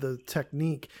part of the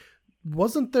technique.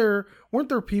 Weren't there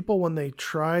people when they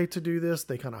try to do this,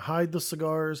 they kind of hide the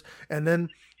cigars and then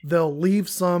they'll leave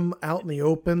some out in the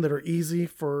open that are easy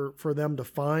for them to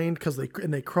find because they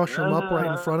crush them up right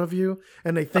in front of you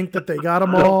and they think that they got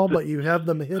them all, but you have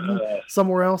them hidden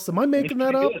somewhere else. Am I making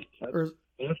that up?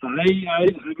 Yes, I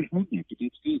would think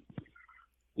it's good.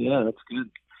 Yeah, that's good.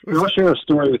 I'll share a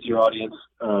story with your audience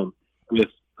with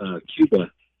Cuba,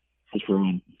 since we're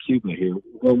in Cuba here.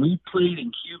 When we played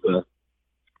in Cuba,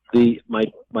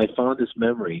 my fondest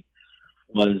memory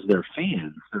was their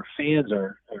fans. Their fans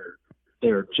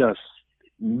they're just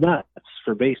nuts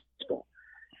for baseball,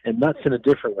 and nuts in a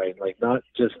different way. Like they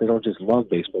don't just love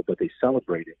baseball, but they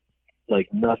celebrate it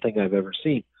like nothing I've ever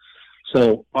seen.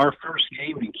 So our first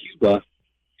game in Cuba,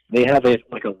 they have a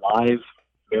live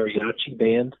mariachi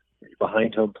band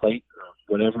behind home plate,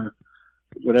 whatever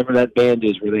that band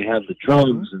is, where they have the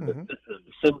drums and the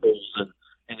cymbals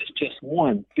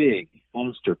one big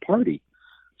monster party.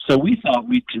 So we thought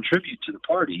we'd contribute to the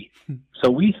party. So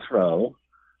we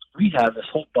have this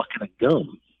whole bucket of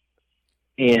gum,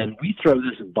 and we throw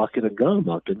this bucket of gum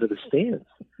up into the stands,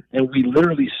 and we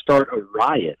literally start a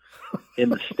riot in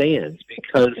the stands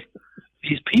because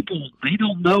these people, they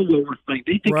don't know what we're like.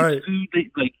 They think right. it's food. They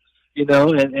like, you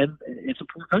know, and it's a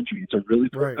poor country. It's a really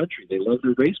poor right. country. They love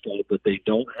their baseball, but they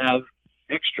don't have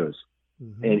extras.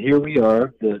 Mm-hmm. And here we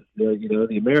are, the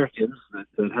Americans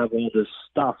that have all this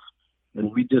stuff,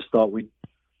 and we just thought we'd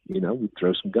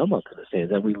throw some gum up in the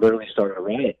stands, and we literally started a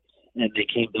riot. And they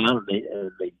came down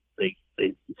and they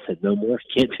said, no more,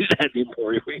 can't do that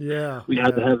anymore. We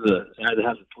had to have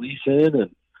the police in,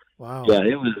 and wow, yeah,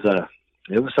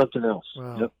 it was something else.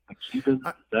 Wow. Yep.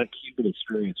 That Cuban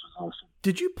experience was awesome.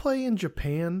 Did you play in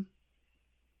Japan?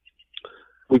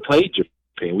 We played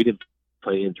Japan. We didn't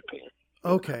play in Japan.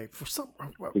 Okay,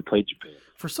 we played Japan.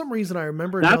 For some reason, I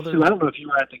remember I don't know if you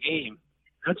were at the game.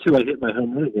 That's who I hit my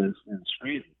home run against in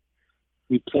Scranton.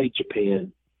 We played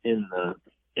Japan in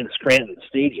Scranton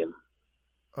Stadium,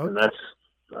 and I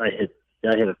hit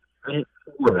 4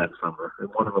 that summer, and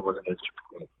one of them was against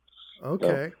Japan.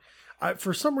 Okay, so,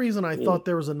 for some reason I thought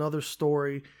there was another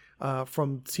story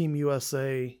from Team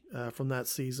USA from that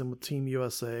season with Team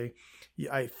USA.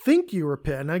 I think you were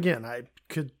pinned. And again, I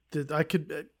could.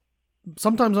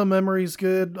 Sometimes my memory's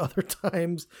good. Other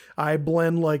times I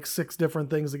blend like 6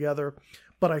 different things together.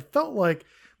 But I felt like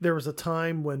there was a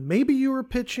time when maybe you were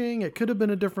pitching. It could have been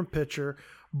a different pitcher,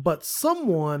 but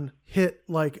someone hit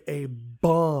like a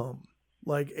bomb,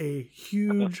 like a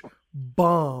huge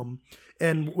bomb.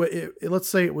 And let's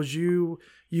say it was you.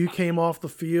 You came off the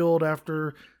field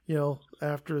after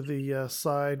the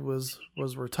side was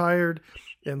retired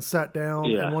and sat down,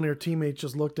 and one of your teammates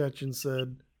just looked at you and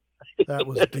said, "That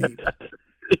was deep."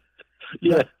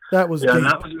 Yeah, that was deep.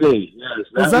 That was me. Yes,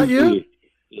 was that you? Me.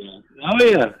 Yeah.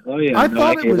 Oh yeah. I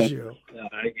thought it was you. Yeah,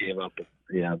 I gave up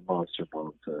a monster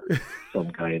bomb to some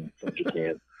guy from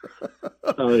Japan.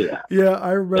 Oh yeah. Yeah,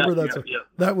 I remember that. Yeah.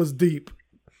 That was deep.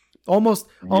 Almost.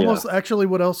 Actually,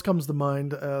 what else comes to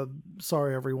mind?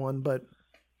 Sorry, everyone, but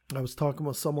I was talking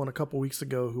with someone a couple weeks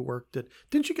ago who worked at.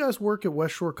 Didn't you guys work at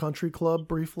West Shore Country Club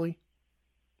briefly?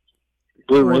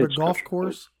 Blue Ridge golf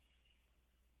course.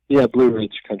 Yeah, Blue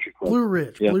Ridge Country Club. Blue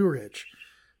Ridge. Yeah. Blue Ridge.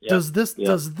 Yeah. Does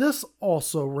this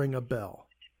also ring a bell?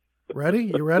 Ready?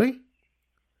 You ready?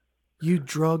 You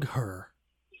drug her.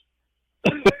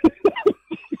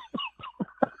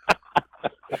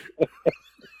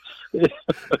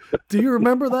 Do you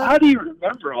remember that? How do you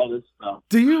remember all this stuff?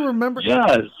 Do you remember?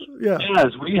 Yes. Yeah. Yes.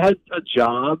 We had a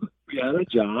job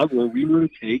where we were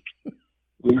to take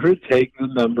the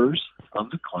members of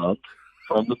the club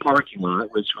from the parking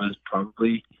lot, which was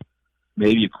probably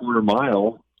maybe a quarter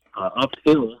mile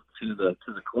uphill to the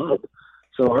club.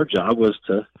 So our job was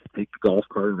to take the golf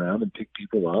cart around and pick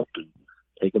people up and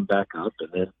take them back up.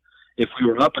 And then if we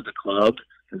were up at the club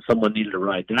and someone needed to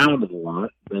ride down to the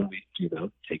lot, then we,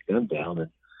 take them down.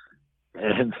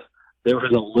 And there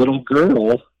was a little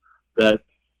girl that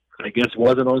I guess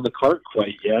wasn't on the cart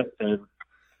quite yet. And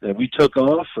we took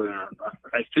off.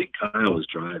 I think Kyle was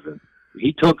driving.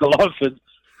 He took off, and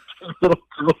the little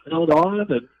girl held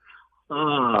on,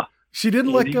 and she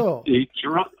didn't let go. He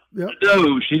dropped. Yep.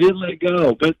 No, she didn't let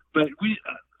go. But we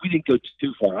didn't go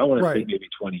too far. I want to say maybe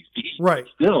 20 feet. Right.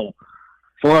 Still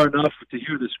far enough to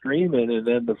hear the screaming, and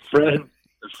then the friend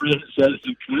says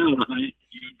to Kyle, "You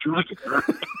drug her."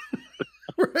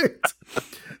 Right.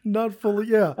 Not fully.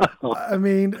 Yeah. I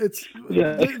mean, it's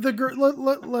the girl.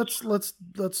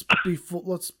 Let's be full.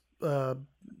 Let's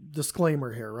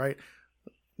disclaimer here, right?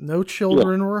 No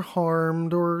children were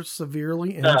harmed or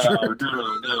severely injured. No.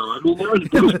 I mean, there was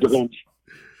brush burns.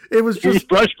 It was just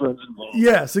brush burns involved.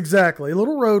 Yes, exactly. A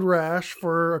little road rash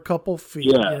for a couple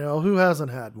feet. Yeah. Who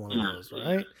hasn't had one of those,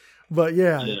 right? But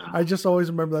yeah, I just always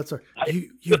remember that story.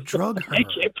 You drug her. I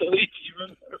can't believe you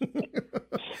remember.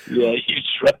 Yeah, you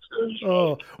drugged her.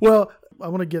 Oh, well, I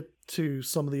want to get to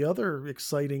some of the other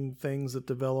exciting things that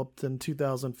developed in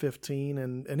 2015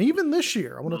 and even this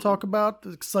year. I want to talk about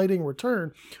the exciting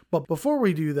return. But before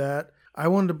we do that, I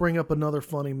wanted to bring up another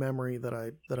funny memory that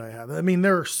I have. I mean,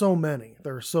 there are so many.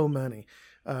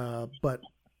 But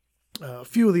a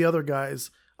few of the other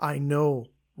guys I know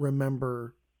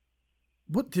remember.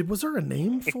 Was there a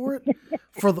name for it?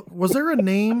 Was there a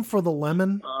name for the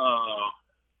lemon? Oh,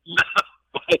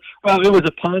 well, it was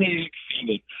a Pontiac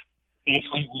Phoenix.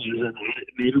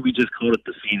 Maybe we just called it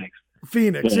the Phoenix.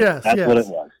 Phoenix, yeah, yes. What it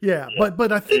was. Yeah,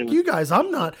 but I think you guys,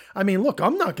 I'm not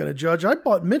going to judge. I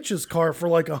bought Mitch's car for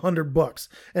like $100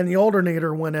 and the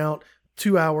alternator went out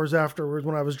 2 hours afterwards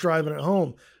when I was driving it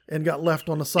home and got left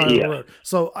on the side of Yeah. the road.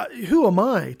 So who am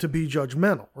I to be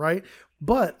judgmental, right?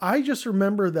 But I just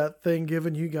remember that thing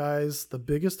giving you guys the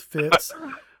biggest fits.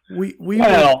 We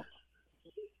Well,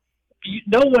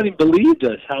 no one believed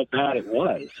us how bad it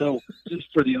was. So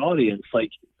just for the audience,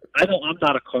 like I'm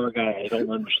not a car guy. I don't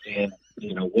understand,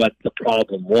 what the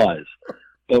problem was.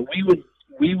 But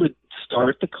we would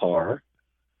start the car,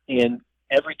 and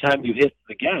every time you hit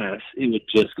the gas, it would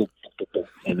just go boom, boom, boom,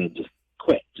 and then just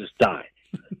quit, just die.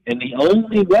 And the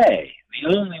only way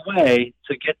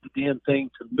to get the damn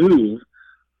thing to move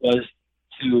was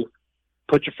to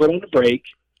put your foot on the brake,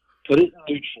 put it in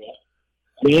neutral,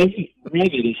 rev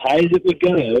it as high as it would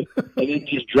go, and then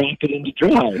just drop it into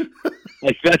drive.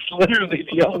 Like, that's literally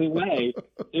the only way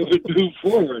it would move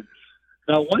forward.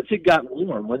 Now, once the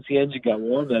engine got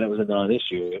warm, then it was a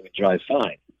non-issue. It would drive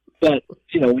fine. But,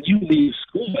 when you leave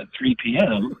school at 3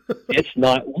 p.m., it's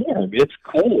not warm. It's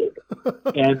cold.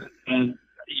 And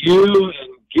you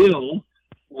and Gil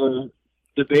were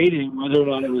debating whether or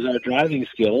not it was our driving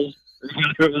skills or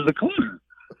whether it was the car.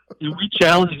 And we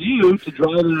challenged you to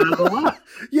drive it out of the lot.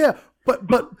 Yeah, but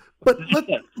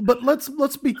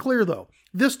let's be clear though.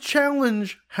 This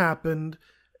challenge happened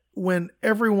when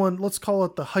everyone, let's call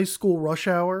it the high school rush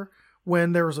hour,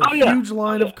 when there was a huge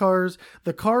line of cars,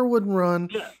 the car wouldn't run.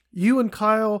 Yeah. You and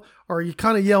Kyle are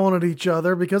kind of yelling at each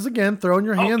other because, again, throwing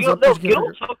your hands up. No,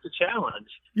 Gil took the challenge.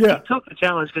 Yeah. He took the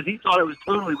challenge because he thought it was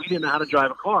we didn't know how to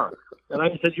drive a car. And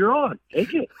I said, you're on.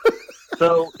 Take it.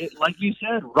 So, like you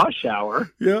said, rush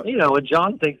hour. Yeah. And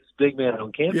John thinks it's big man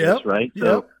on campus, right?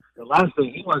 So the last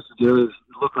thing he wants to do is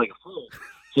look like a fool.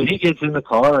 So he gets in the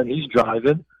car and he's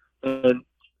driving. And,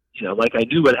 like I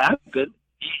knew what happened.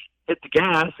 He hit the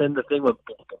gas and the thing went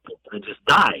boom, boom, boom, and just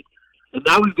died. And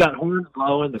now we've got horns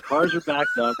blowing, the cars are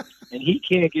backed up, and he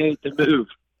can't get it to move.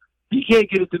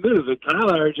 And Kyle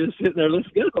and I are just sitting there, let's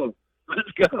go.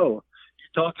 You're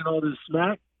talking all this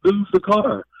smack, move the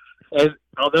car. And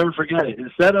I'll never forget it.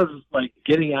 Instead of,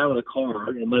 getting out of the car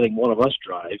and letting one of us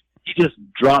drive, he just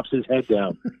drops his head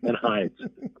down and hides.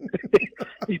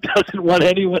 He doesn't want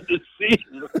anyone to see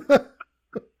him.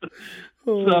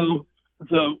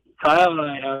 So Kyle and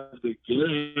I have to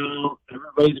get out.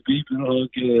 Everybody's beeping,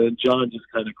 honking, and John just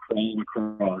kind of crawling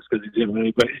across because he didn't want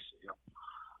anybody to see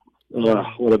him. Oh,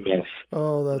 what a mess.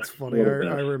 Oh, that's funny.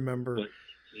 I remember.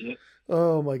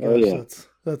 Oh my gosh,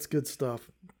 that's good stuff.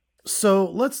 So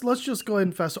let's just go ahead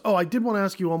and fast. Oh, I did want to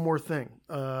ask you one more thing.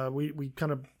 We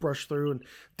kind of brushed through and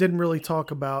didn't really talk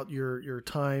about your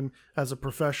time as a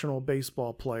professional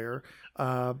baseball player.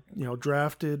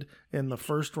 Drafted in the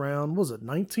first round. Was it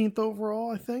 19th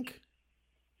overall? I think.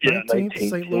 Yeah, 19th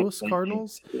St. Louis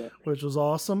Cardinals, which was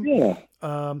awesome. Yeah.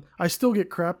 I still get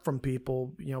crap from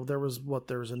people. There was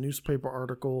a newspaper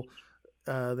article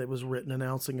that was written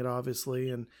announcing it, obviously,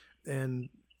 and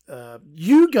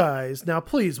you guys, now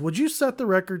please, would you set the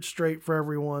record straight for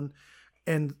everyone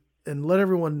and let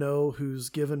everyone know who's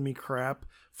given me crap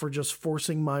for just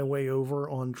forcing my way over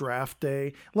on draft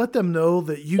day? Let them know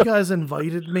that you guys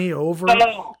invited me over.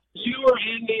 Oh, you were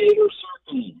in the inner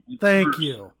circle. Thank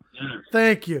you.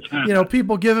 Thank you.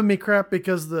 People giving me crap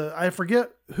because I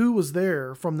forget who was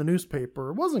there from the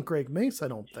newspaper. It wasn't Greg Mace, I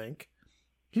don't think.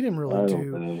 He didn't really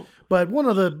do. But one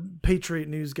of the Patriot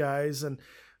News guys, and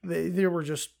they were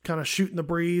just kind of shooting the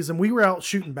breeze, and we were out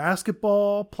shooting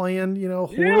basketball, playing,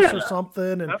 horse or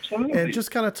something, and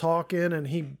just kind of talking. And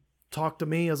he talked to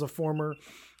me as a former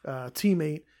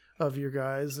teammate of your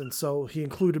guys, and so he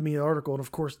included me in the article. And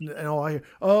of course,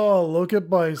 look at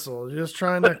Beisel just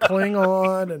trying to cling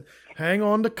on and hang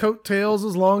on to coattails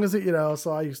as long as it,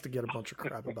 So I used to get a bunch of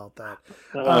crap about that.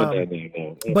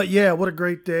 But yeah, what a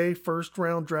great day! First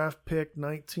round draft pick,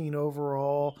 19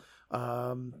 overall.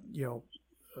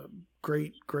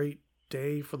 Great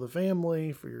day for the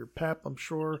family, for your pep, I'm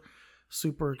sure.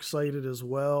 Super excited as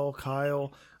well,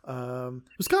 Kyle. It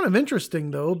was kind of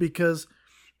interesting though, because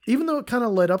even though it kind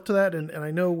of led up to that, and I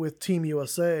know with Team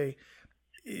USA,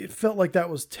 it felt like that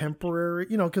was temporary,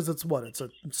 because it's a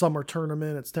summer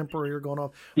tournament, it's temporary, you're going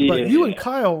off. But you and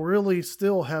Kyle really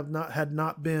still had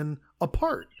not been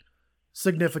apart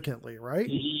significantly, right?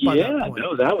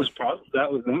 No, that was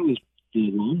the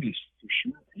longest for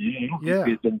sure. Yeah.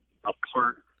 We've been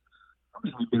apart.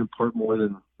 We've been apart more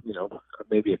than,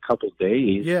 maybe a couple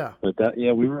days. Yeah. But that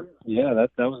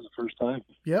was the first time.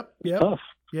 Yep. Tough.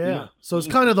 Yeah. So it's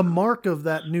kind of the mark of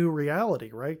that new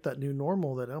reality, right? That new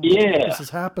normal that this is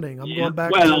happening. I'm going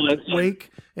back to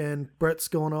Wake, and Brett's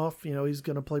going off, he's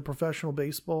going to play professional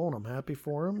baseball, and I'm happy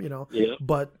for him,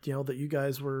 but that you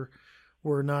guys were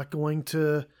not going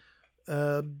to,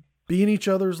 be in each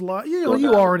other's lives. You know, So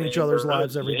you that are in was each other's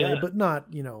lives neighborhood, every day, yeah. but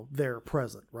not, you know, they're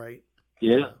present, right?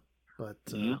 Yeah. But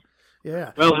Yeah.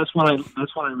 yeah. Well, that's what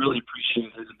I really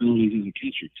appreciate his abilities as a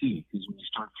catcher too. Because when you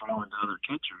start throwing to other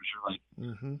catchers, you're like,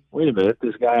 Mm-hmm. wait a minute,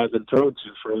 this guy I've been thrown to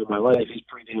for all my life, he's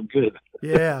pretty damn good.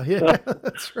 Yeah, yeah,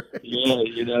 that's right. Yeah,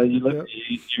 you know, you look,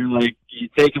 Yep. you're like, you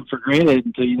take him for granted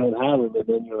until you don't have him, and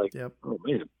then you're like, Yep. oh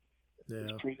man, Yeah.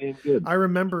 he's pretty damn good. I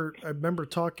remember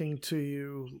talking to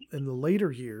you in the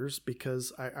later years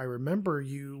because I remember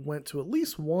you went to at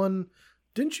least one.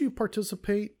 Didn't you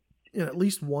participate in at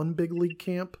least one big league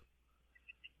camp?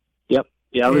 Yep.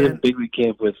 Yeah, I was in And- big league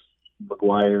camp with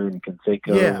McGuire and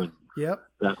Canseco Yeah. and Yep.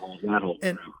 that whole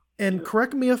And- crew. And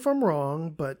correct me if I'm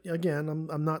wrong, but again,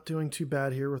 I'm not doing too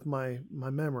bad here with my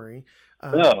memory.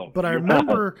 No, But I you're not.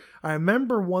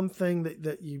 remember one thing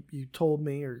that you told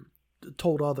me or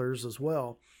told others as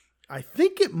well. I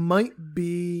think it might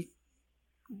be,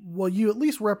 well, you at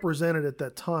least represented at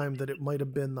that time that it might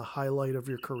have been the highlight of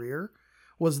your career,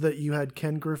 was that you had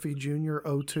Ken Griffey Jr.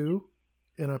 0-2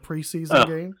 in a preseason Oh.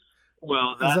 game.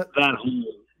 Well, Is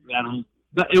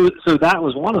it was, so that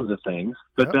was one of the things.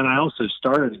 But Yep. then I also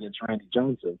started against Randy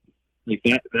Johnson. Like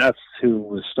that's who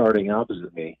was starting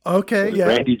opposite me. Okay, It was yeah.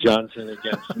 Randy Johnson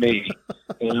against me,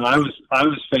 and I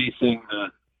was facing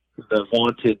the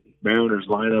vaunted Mariners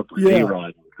lineup with Yeah.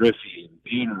 A-Rod and Griffey and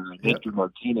Buhner and Yep. Victor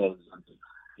Martinez.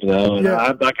 You know, and Yeah.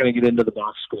 I'm not going to get into the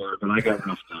box score, but I got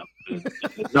roughed up.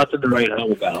 There's nothing to write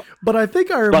home about. But I think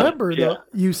I remember yeah. though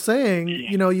you saying, Yeah.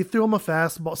 you know, you threw him a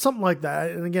fastball, something like that.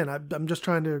 And again, I'm just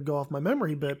trying to go off my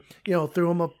memory, but you know,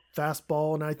 threw him a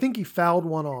fastball, and I think he fouled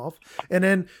one off. And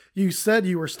then you said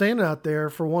you were standing out there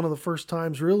for one of the first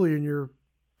times really in your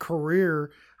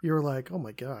career. You were like, oh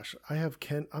my gosh,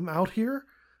 I'm out here,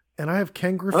 and I have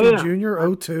Ken Griffey yeah. Jr.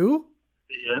 0-2.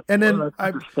 Yeah. And then Well,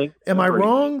 that's a distinct am I memory.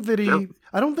 wrong that he? Yep.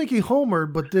 I don't think he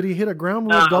homered, but did he hit a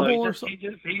ground rule double or something?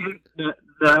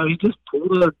 He just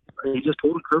pulled a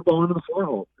curveball into the four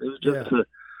hole. It was just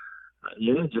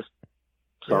just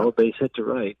solid base hit to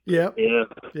right. Yep. Yeah,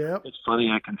 Yep. it's funny.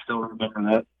 I can still remember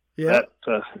that Yep.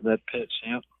 that pitch.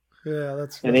 Yeah, Yeah.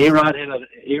 That's. and A-Rod hit an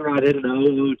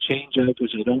 0-0 changeup,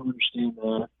 which I don't understand.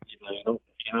 You're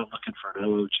not looking for an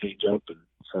 0-0 changeup, and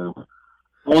so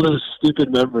all those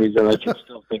stupid memories that I can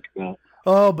still think about.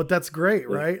 Oh, but that's great,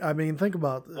 right? I mean, think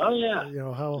about. Oh, yeah. You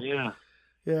know how. Yeah,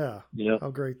 Yeah.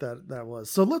 How great that was.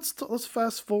 So let's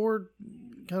fast forward.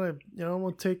 Kind of, you know, I don't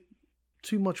want to take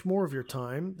too much more of your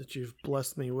time that you've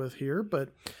blessed me with here, but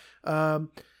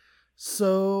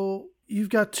so you've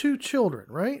got two children,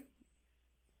 right?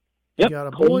 Yep. You got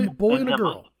a Cole boy and a Emma.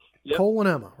 girl, Yep. Cole and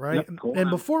Emma, right? Yep, Cole And and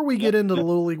Emma. before we get Yep, into the yep.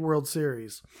 Little League World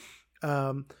Series,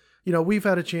 you know, we've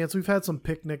had some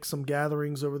picnics, some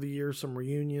gatherings over the years, some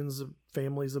reunions of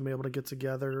families that been able to get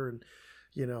together, and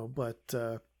you know, but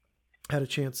had a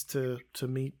chance to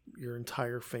meet your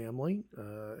entire family,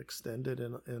 extended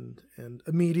and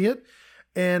immediate.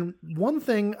 And one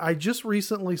thing I just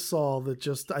recently saw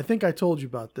that I think I told you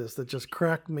about this, that just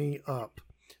cracked me up.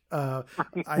 I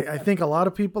think a lot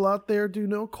of people out there do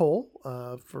know Cole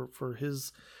for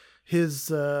his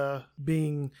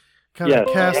being kind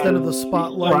of cast into the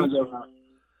spotlight.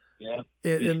 He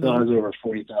still has over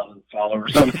 40,000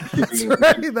 followers.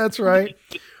 That's right.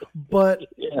 But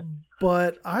Yeah.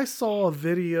 but I saw a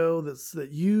video it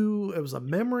was a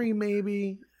memory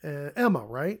maybe. Emma,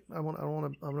 right? I'm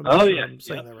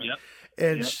saying that right. Yep.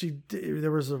 And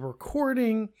there was a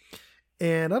recording,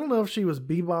 and I don't know if she was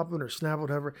bebopping or snapping,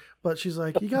 whatever, but she's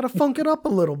like, you got to funk it up a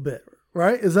little bit,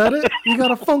 right? Is that it? You got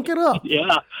to funk it up.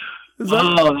 Yeah.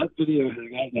 That video has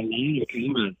gotten a lot of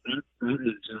comments. That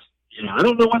is just, I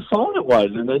don't know what song it was.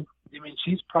 And then,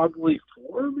 she's probably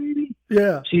 4, maybe?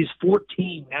 Yeah. She's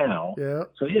 14 now. Yeah.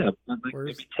 So,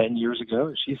 maybe 10 years ago,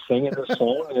 and she's singing this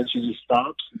song, and then she just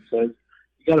stops and says,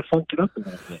 you got to funk it up a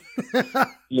little bit. And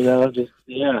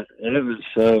it was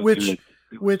so good.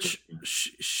 Which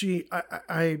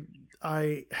I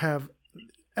have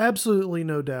absolutely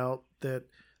no doubt that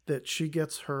she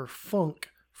gets her funk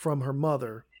from her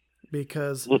mother,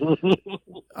 because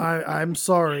I'm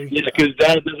sorry. Yeah, because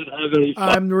Dad doesn't have any fun.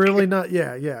 I'm really not.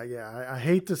 Yeah. I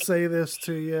hate to say this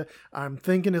to you. I'm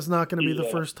thinking it's not going to be the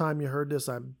first time you heard this.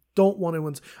 I don't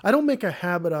want to. I don't make a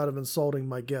habit out of insulting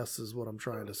my guests, is what I'm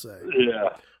trying to say. Yeah.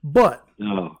 But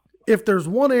No. if there's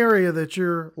one area that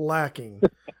you're lacking,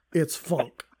 it's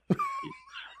funk.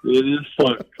 It is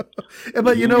fun.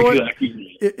 But you know what?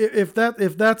 Exactly.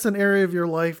 If that's an area of your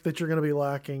life that you're going to be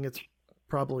lacking, it's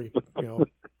probably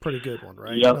pretty good one,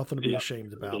 right? Yep. Nothing to be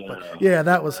ashamed about. Yeah. But yeah,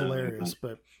 that was hilarious.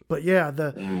 But yeah,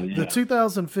 the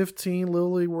 2015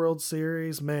 Little League World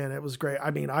Series, man, it was great.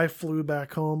 I mean, I flew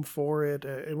back home for it.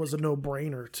 It was a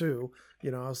no-brainer too.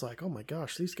 You know, I was like, oh my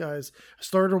gosh, these guys. I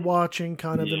started watching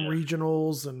kind of in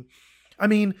regionals, and I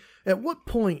mean, at what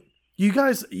point you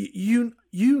guys you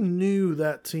knew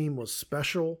that team was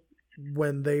special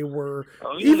when they were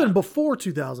even before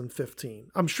 2015,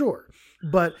 I'm sure.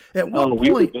 But at what point we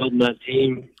were building that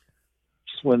team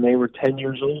just when they were 10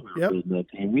 years old. We were building that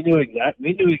team. We knew exactly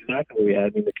what we had. I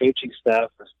mean, the coaching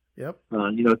staff was, you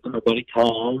know, our buddy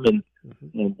Tom and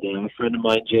a friend of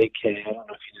mine, J.K. I don't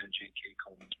know if you know J.K.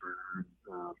 Collinsberger,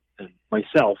 and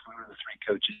myself. We were the three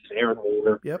coaches. Aaron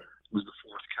Holder was the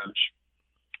fourth coach,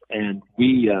 and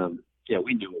we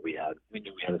knew what we had. We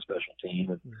knew we had a special team,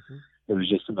 and it was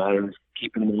just a matter of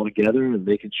keeping them all together and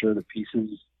making sure the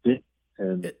pieces fit.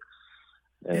 And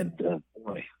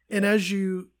as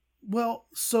you, well,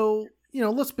 so, you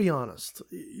know, let's be honest.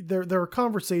 There are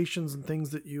conversations and things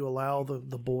that you allow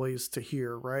the boys to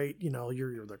hear, right? You know,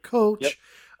 you're the coach.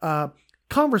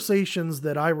 Conversations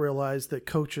that I realize that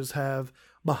coaches have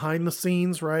behind the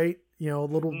scenes, right? You know, a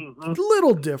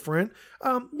little different,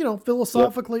 you know,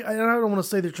 philosophically. And I don't want to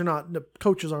say that the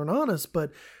coaches aren't honest,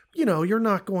 but, you know, you're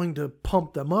not going to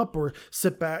pump them up or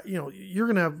sit back. You know, you're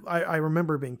going to have, I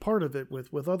remember being part of it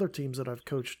with other teams that I've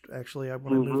coached actually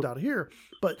when I moved out here,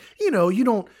 but you know, you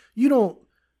don't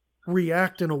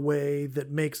react in a way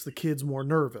that makes the kids more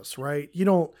nervous, right? You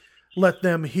don't let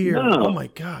them hear, oh my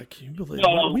God, can you believe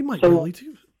we might really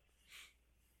do.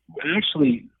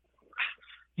 Actually,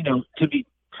 you know, to be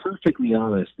perfectly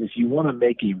honest, if you want to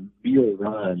make a real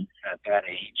run at that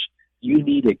age, you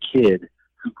need a kid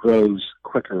who grows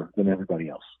quicker than everybody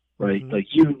else, right? Like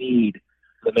you need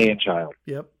the man child.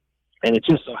 And it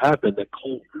just so happened that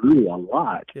Colt grew a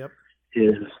lot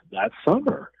is that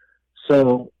summer.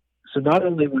 So not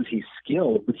only was he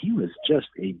skilled, but he was just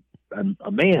a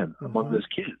man among those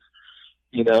kids,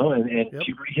 you know, and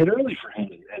puberty hit early for him,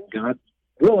 and God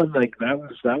willing, like that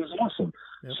was awesome.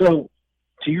 So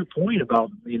to your point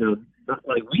about, you know, not,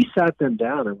 like we sat them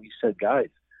down and we said, guys,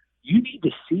 you need to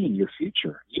see your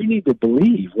future. You need to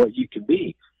believe what you can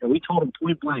be. And we told them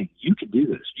point blank, you can do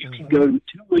this. You can go to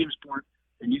Williamsport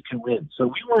and you can win. So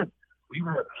we weren't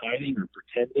hiding or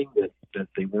pretending that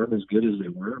they weren't as good as they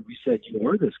were. We said, you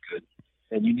are this good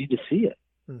and you need to see it.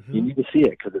 You need to see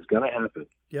it because it's going to happen.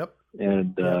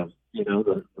 And, you know,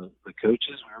 the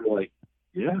coaches, we were like,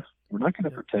 we're not going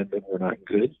to pretend that we're not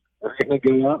good. We're going to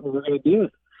go out and we're going to do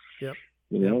it.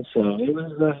 You know, so it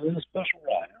was a special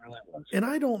ride. It really was. And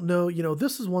I don't know, you know,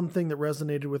 this is one thing that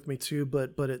resonated with me too,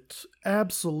 but it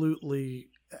absolutely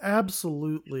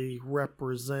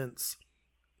represents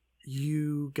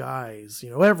you guys, you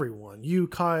know, everyone, you,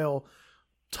 Kyle,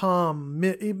 Tom,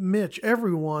 Mitch,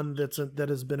 everyone that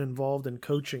has been involved in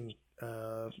coaching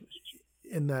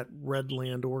in that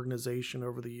Redland organization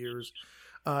over the years.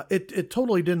 It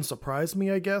totally didn't surprise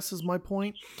me, I guess, is my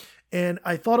point. And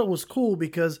I thought it was cool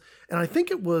because, and I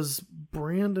think it was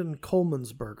Brandon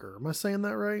Coleman'sberger. Am I saying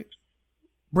that right?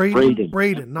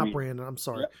 Braden, not Brandon. I'm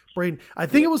sorry. Braden. I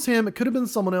think it was him. It could have been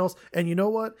someone else. And you know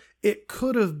what? It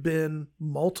could have been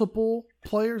multiple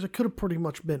players. It could have pretty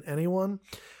much been anyone.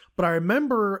 But I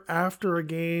remember after a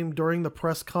game during the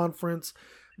press conference,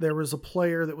 there was a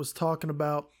player that was talking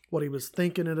about what he was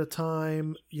thinking at a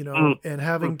time, you know, and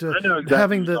having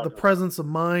the presence of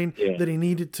mind that he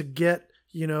needed to get,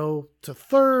 you know, to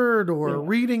third or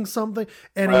reading something.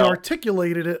 And he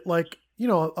articulated it like, you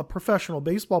know, a professional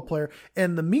baseball player.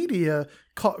 And the media,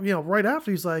 you know, right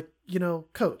after, he's like, you know,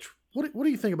 Coach, what do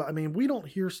you think about, I mean, we don't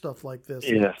hear stuff like this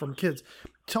from kids.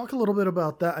 Talk a little bit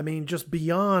about that. I mean, just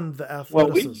beyond the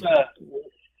athleticism. Well,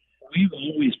 we've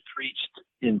always preached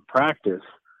in practice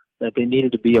that they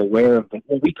needed to be aware of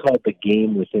what we call the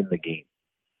game within the game,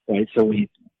 right? So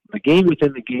the game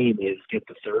within the game is get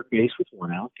the third base with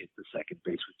one out, get the second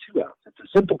base with two outs. It's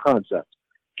a simple concept.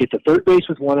 Get the third base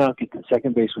with one out, get the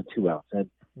second base with two outs.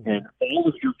 And all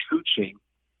of your coaching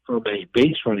from a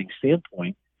base running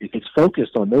standpoint, if it's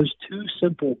focused on those two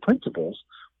simple principles,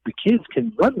 the kids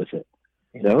can run with it.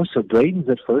 You know, so Braden's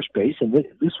at first base, and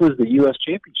this was the U.S.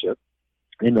 Championship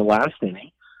in the last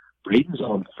inning. Braden's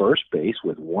on first base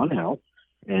with one out,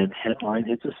 and Headline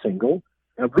hits a single,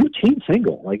 a routine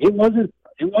single. Like it wasn't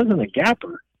a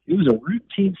gapper. It was a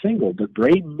routine single, but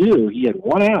Braden knew he had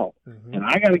one out, and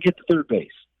I got to get to third base.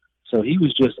 So he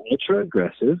was just ultra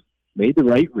aggressive, made the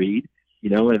right read, you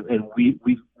know, and we've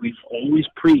always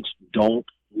preached, don't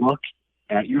look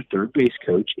at your third base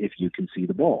coach if you can see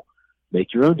the ball.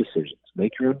 Make your own decisions.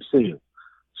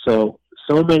 So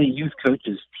so many youth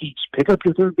coaches teach, pick up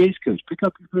your third base coach, pick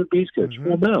up your third base coach. Mm-hmm.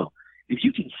 Well, no. If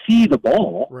you can see the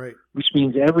ball, Right. which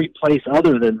means every place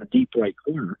other than the deep right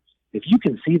corner, if you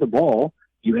can see the ball,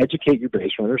 you educate your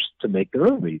base runners to make their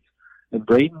own reads. And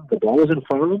Braden, the ball was in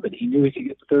front of him, and he knew he could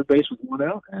get to third base with one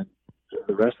out, and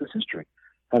the rest is history.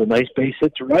 Had a nice base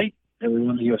hit to right, and we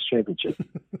won the U.S. Championship.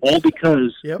 All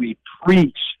because we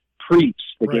preach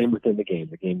the right. game within the game,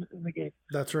 the game within the game.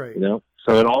 That's right. You know,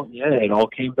 so it all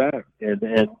came back, and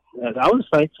I was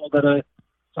thankful that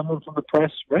someone from the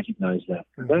press recognized that.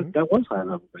 Mm-hmm. That was high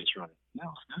level base running. Yeah, it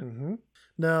was good. Mm-hmm.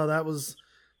 No, that was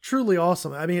truly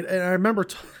awesome. I mean, and I remember,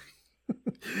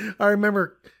 I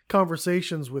remember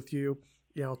conversations with you,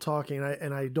 you know, talking,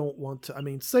 and I don't want to, I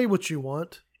mean, say what you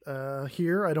want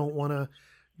here. I don't want to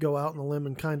go out on a limb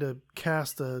and kind of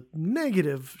cast a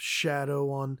negative shadow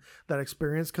on that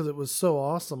experience because it was so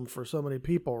awesome for so many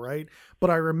people, right? But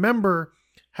I remember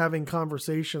having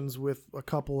conversations with a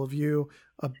couple of you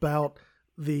about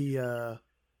the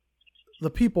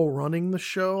people running the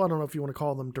show. I don't know if you want to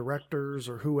call them directors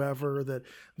or whoever, that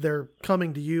they're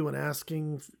coming to you and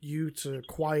asking you to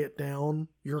quiet down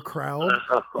your crowd,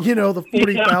 you know, the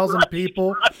 40,000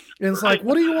 people. And it's like,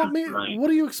 what do you want me, what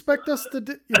do you expect us to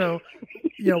do?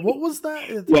 You know, what was that?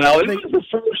 It was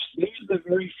the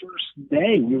very first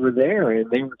day we were there, and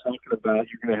they were talking about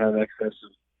you're going to have excess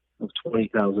of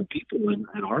 20,000 people, and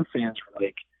our fans were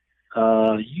like,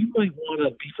 you might want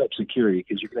to beef up security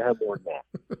because you're going to have more than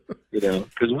that, you know,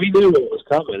 because we knew what was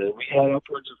coming, and we had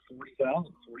upwards of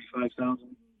 40,000,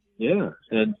 45,000. Yeah.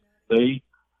 And they,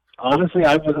 honestly,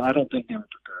 I don't think they were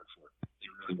prepared for it. They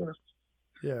really weren't.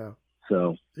 Yeah.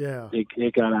 So yeah, it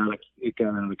got out of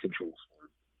control for them.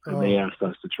 And they asked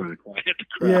us to try to quiet the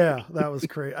crowd. Yeah, that was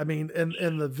great. I mean, and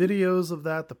the videos of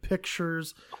that, the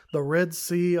pictures, the Red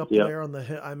Sea up there on the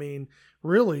hill. I mean,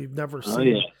 really never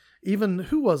seen. Even,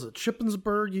 who was it?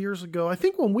 Shippensburg years ago. I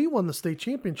think when we won the state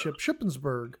championship,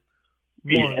 Shippensburg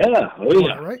won. Yeah. Oh,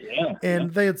 yeah. Right? Yeah.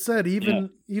 And they had said even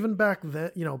back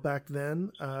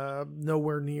then,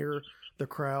 nowhere near the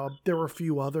crowd. There were a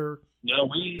few other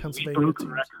Pennsylvania broke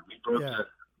teams. a record.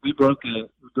 We broke the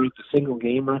single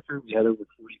game record. We had over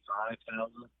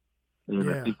 45,000. And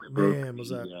I think we broke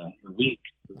the week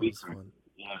record.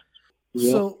 Yeah.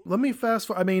 So let me fast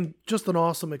forward. I mean, just an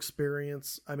awesome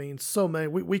experience. I mean, so many.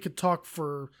 We could talk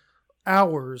for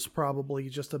hours probably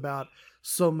just about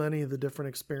so many of the different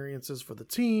experiences for the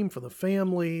team, for the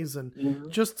families, and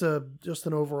just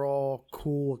an overall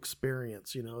cool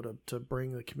experience, you know, to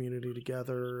bring the community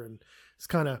together. And it's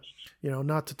kind of, you know,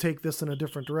 not to take this in a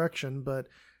different direction, but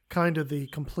kind of the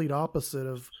complete opposite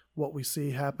of what we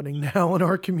see happening now in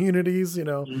our communities, you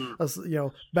know,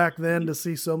 back then to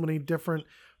see so many different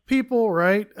people,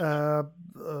 right?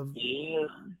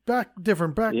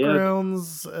 Different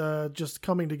backgrounds, just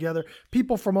coming together.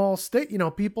 People from all state, you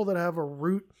know, people that have a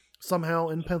root somehow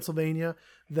in Pennsylvania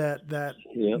that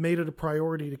made it a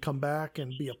priority to come back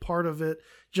and be a part of it,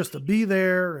 just to be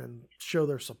there and show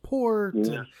their support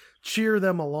and cheer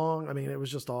them along. I mean, it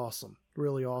was just awesome,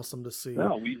 really awesome to see.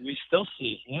 No, we still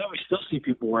see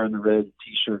people wearing the red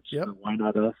T-shirts. Yep. So why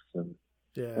not us? And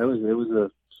it was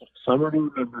a summer to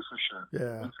remember for sure.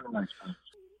 Yeah. That's a nice time.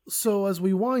 So as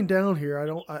we wind down here,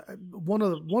 one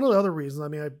of the other reasons, I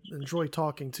mean, I enjoy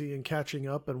talking to you and catching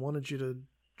up and wanted you to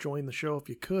join the show if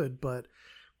you could, but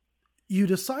you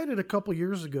decided a couple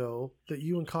years ago that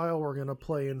you and Kyle were going to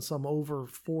play in some over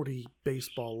 40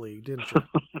 baseball league, didn't you?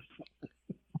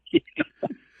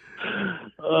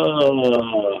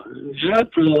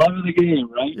 For the love of the game,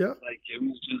 right? Yeah. Like it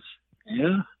was just,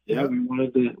 we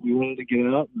wanted to get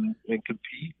out and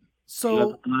compete.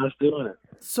 So blast doing it.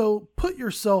 So put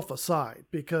yourself aside,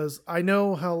 because I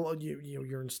know how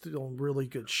you're still in really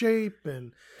good shape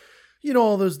and you know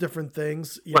all those different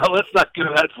things. Let's not go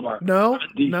that far. No.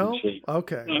 Shape.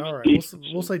 Okay, all right.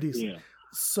 We'll say decent. Yeah.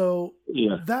 So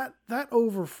that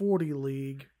over 40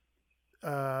 league,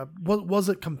 was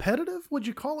it competitive? Would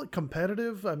you call it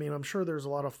competitive? I mean, I'm sure there's a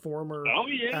lot of former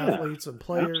athletes and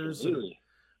players. Absolutely.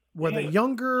 Were they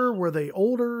younger? Were they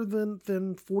older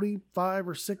than 45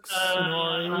 or 6 in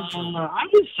our age? I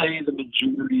would say the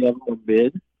majority of them were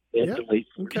mid to late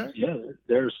 40s. Okay. Yeah,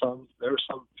 there were some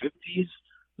 50s,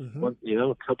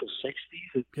 a couple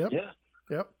 60s. Yep. Yeah.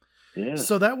 Yep. Yeah.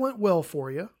 So that went well for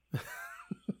you.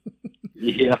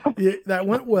 Yeah, that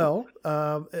went well.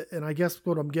 And I guess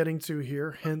what I'm getting to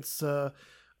here, hence,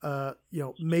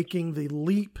 making the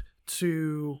leap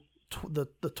to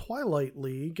the Twilight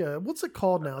League. What's it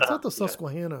called now? It's not the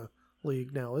Susquehanna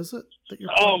League now, is it? It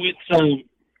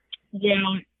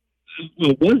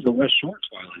was the West Shore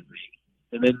Twilight League,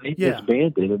 and then they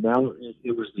disbanded, and now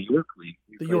it was the York League.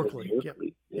 The York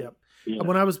League. Yep. Yeah.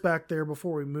 When I was back there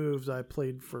before we moved, I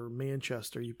played for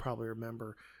Manchester. You probably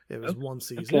remember. It was one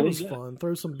season. Okay, it was fun.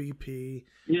 Throw some BP.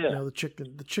 Yeah. You know,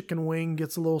 the chicken wing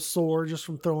gets a little sore just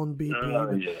from throwing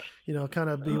BP. Yeah. You know, kind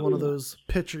of be one of those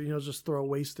pitcher, just throw a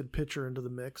wasted pitcher into the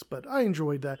mix. But I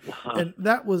enjoyed that. And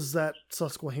that was that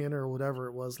Susquehanna or whatever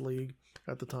it was league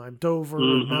at the time. Dover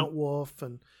and Mount Wolf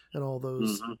and all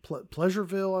those.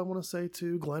 Pleasureville, I want to say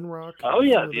too. Glen Rock. Oh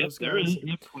yeah, there is.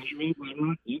 Yeah, Pleasureville, Glen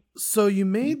Rock. Yep. So you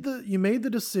made the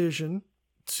decision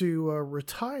to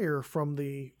retire from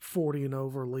the 40 and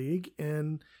over league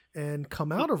and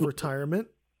come out of retirement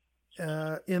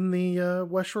in the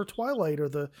West Shore Twilight or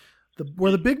the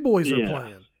where the big boys are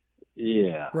playing.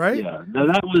 Yeah. Right? Yeah. No,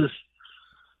 that's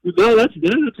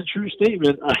a true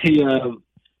statement.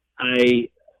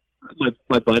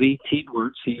 My buddy T.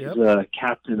 Wirtz, he's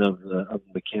captain of the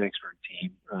Mechanicsburg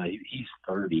team. He's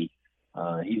 30.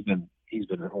 He's been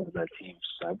holding that team,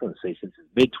 I'm going to say, since his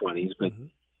mid-20s, but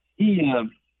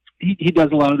he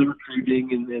does a lot of the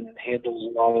recruiting and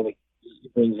handles a lot of he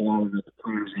brings a lot of the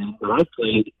players in. But I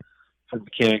played for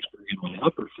Mechanicsburg in my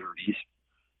upper 30s,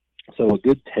 so a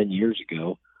good 10 years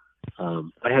ago. I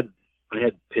had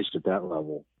pitched at that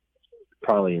level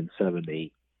probably in 7,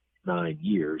 8, 9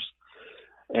 years,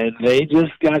 and they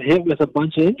just got hit with a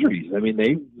bunch of injuries. I mean,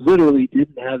 they literally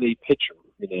didn't have a pitcher,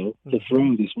 to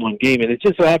throw this one game, and it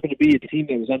just so happened to be a team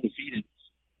that was undefeated.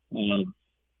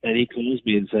 And he calls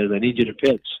me and says, "I need you to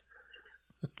pitch."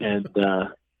 And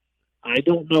I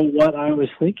don't know what I was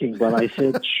thinking, but I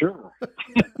said, "Sure."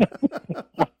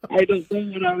 I don't know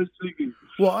what I was thinking.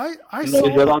 Well, I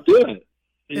said, "I'll do it."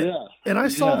 Yeah. And I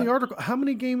saw the article. How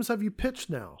many games have you pitched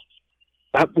now?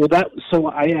 I threw a 3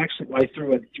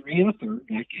 1/3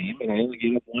 that game, and I only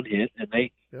gave up 1 hit, and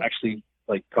they actually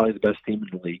probably the best team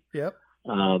in the league. Yep.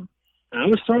 And I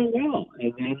was throwing well,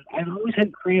 and then I've always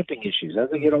had cramping issues. As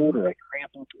I get older, I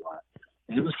cramp up a lot,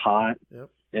 and it was hot,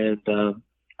 and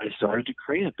I started to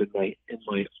cramp in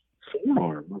my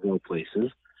forearm of all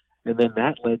places, and then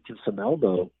that led to some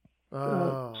elbow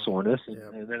soreness,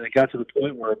 and then it got to the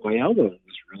point where my elbow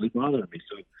was really bothering me.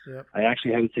 So I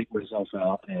actually had to take myself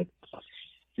out, and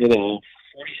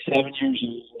 47 years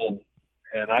old,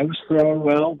 and I was throwing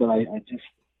well, but I just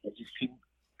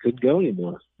couldn't go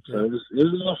anymore. So it was a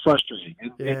little frustrating.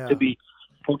 And to be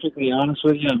perfectly honest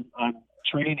with you, I'm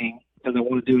training because I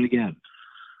want to do it again.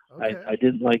 Okay. I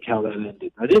didn't like how that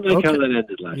ended. I didn't like how that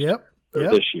ended last year or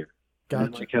this year. Gotcha. I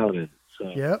didn't like how it ended.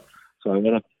 So I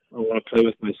want to play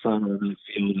with my son on the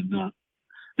field and not.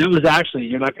 That was actually,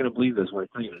 you're not going to believe this when I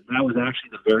tell you that was actually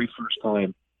the very first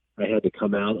time I had to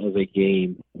come out of a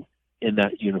game in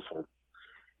that uniform.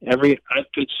 I've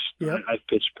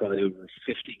pitched probably over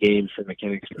 50 games for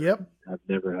Mechanicsburg. Yep. I've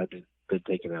never had to been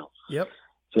taken out. Yep.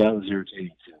 So that was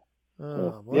irritating too.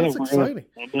 That's exciting.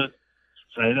 I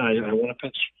want to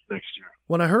pitch next year.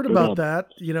 When I heard about that,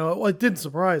 it didn't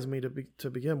surprise me to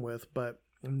begin with,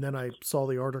 and then I saw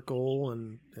the article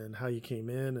and how you came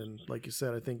in, and like you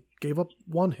said, I think gave up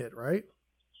 1 hit, right?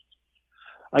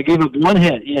 I gave up 1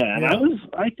 hit, and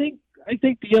I think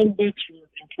the young bucks were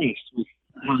impressed with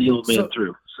how the old man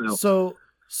threw.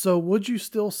 So would you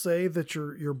still say that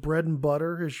your bread and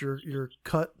butter is your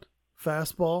cut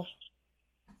fastball?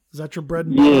 Is that your bread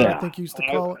and butter? I think you used to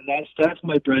call it. That's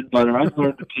my bread and butter. I've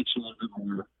learned to pitch a little bit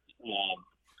more.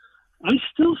 I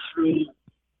still throw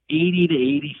 80 to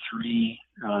 83,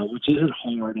 which isn't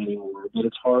hard anymore, but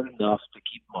it's hard enough to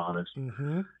keep them honest.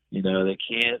 Mm-hmm. They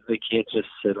can't just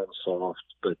sit on soft.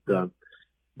 But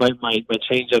my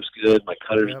changeup's good, my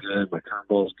cutter's good, my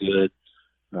curveball's good.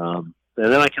 And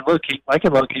then I can locate my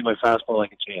fastball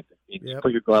like a champion. You just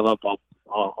put your glove up,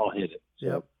 I'll hit it.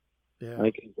 So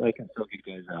I can still get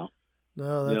guys out.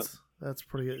 No, that's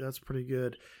pretty good. That's pretty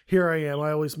good. Here I am.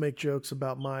 I always make jokes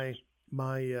about my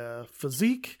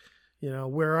physique.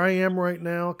 Where I am right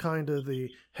now, kind of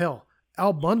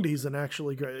Al Bundy's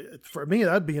actually great. For me,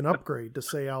 that'd be an upgrade to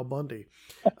say Al Bundy.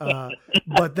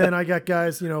 But then I got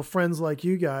guys, friends like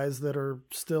you guys that are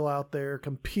still out there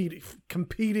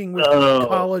competing with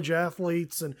college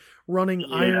athletes and running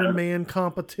Ironman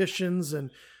competitions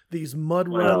and these mud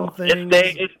run things.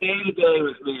 It's day to day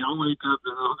with me. I'll wake up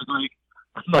and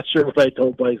I'm not sure what I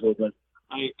told Beisel, but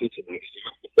I ain't pitching next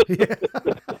year.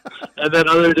 And then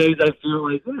other days I feel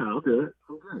like, I'll do it.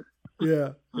 I'm good.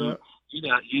 Yeah.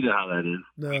 You know how that is.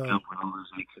 No. Wake up with all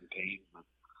those aches and pains, but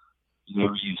you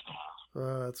never used to have.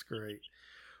 Oh, that's great.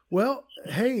 Well,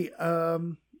 hey,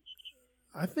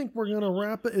 I think we're gonna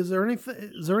wrap it. Is there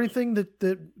anything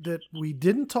that we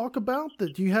didn't talk about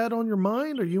that you had on your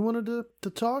mind or you wanted to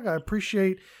talk? I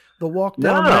appreciate the walk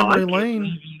down memory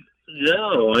lane.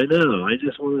 No, I know. I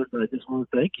just want to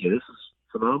thank you.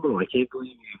 phenomenal. I can't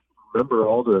believe you remember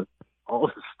all the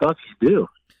stuff you do.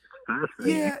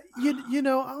 Yeah,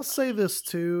 I'll say this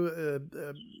too.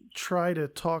 Try to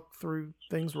talk through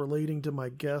things relating to my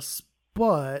guests,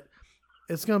 but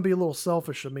it's going to be a little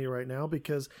selfish of me right now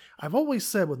because I've always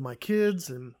said with my kids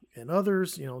and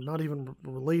others, not even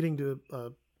relating to a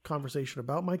conversation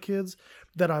about my kids,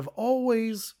 that I've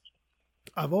always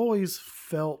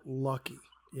felt lucky.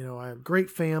 I have a great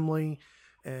family,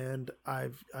 and I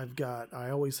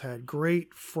always had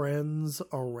great friends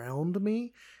around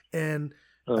me, and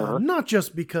not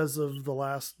just because of the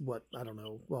last,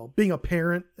 being a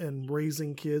parent and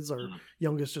raising kids, our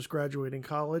youngest just graduating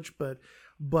college, but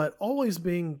always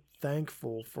being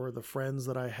thankful for the friends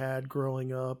that I had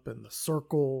growing up and the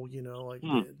circle,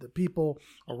 the people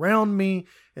around me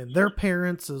and their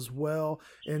parents as well.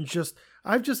 And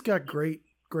I've just got great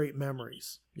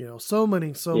memories, so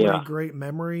many great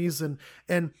memories, and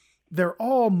they're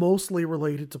all mostly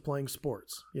related to playing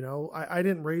sports. I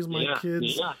didn't raise my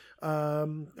kids.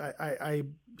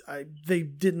 They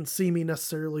didn't see me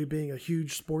necessarily being a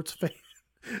huge sports fan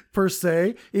per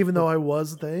se, even though I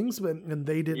was things, and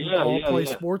they didn't all play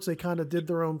sports. They kind of did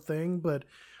their own thing, but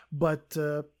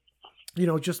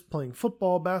just playing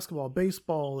football, basketball,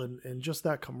 baseball, and just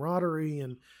that camaraderie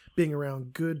and being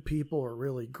around good people or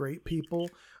really great people.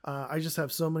 I just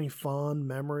have so many fond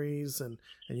memories, and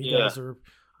you guys are a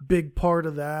big part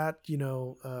of that.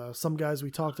 Some guys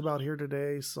we talked about here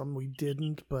today, some we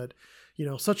didn't, but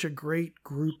such a great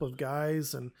group of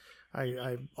guys, and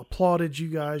I applauded you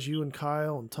guys, you and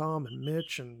Kyle and Tom and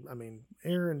Mitch, and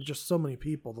Aaron, just so many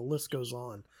people. The list goes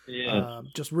on. Yeah.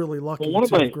 Just really lucky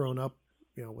to have grown up,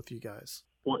 with you guys.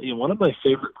 Well, one of my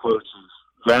favorite quotes is,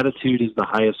 "Gratitude is the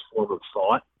highest form of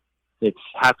thought. It's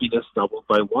happiness doubled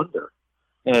by wonder."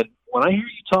 And when I hear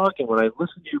you talk and when I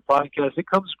listen to your podcast, it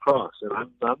comes across, and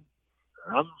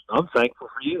I'm thankful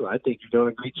for you. I think you're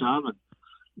doing a great job, and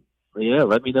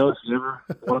let me know if you ever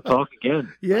want to talk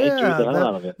again.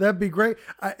 That'd be great.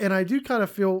 I do kind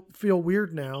of feel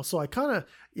weird now, so I kind of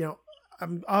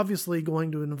I'm obviously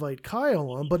going to invite Kyle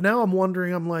on, but now I'm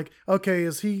wondering, I'm like, okay,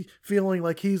 is he feeling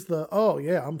like he's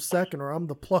I'm second or I'm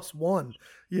the plus one,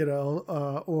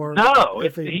 or no,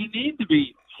 he needs to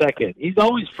be second. He's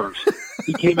always first.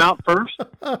 He came out first.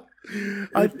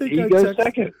 I think he goes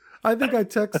second. I think I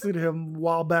texted him a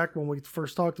while back when we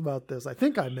first talked about this. I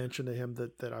think I mentioned to him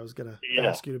that I was going to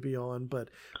ask you to be on, but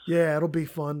it'll be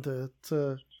fun to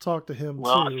talk to him too.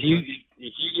 Well, if you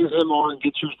get him on,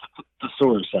 get your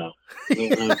thesaurus out.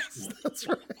 That's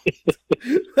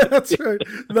right.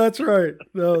 That's right.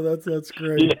 No, that's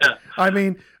great. Yeah. I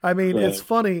mean, it's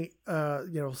funny,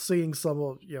 seeing some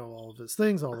of, all of his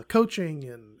things, all the coaching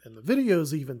and the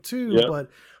videos even too,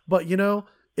 but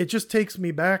it just takes me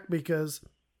back because,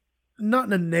 not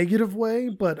in a negative way,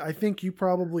 but I think you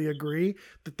probably agree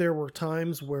that there were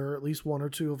times where at least one or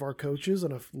two of our coaches,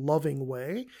 in a loving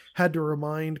way, had to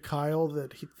remind Kyle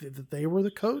that they were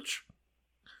the coach.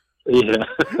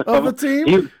 Of the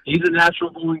team. He's a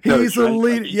natural born coach. He's a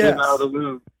leader. He came out of the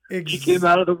womb. He came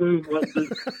out of the womb to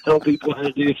tell people how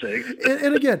to do things.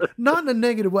 And again, not in a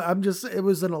negative way. It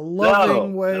was in a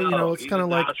loving way. It's kind of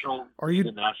like, are you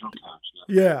a natural coach?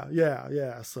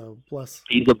 Yeah. So bless.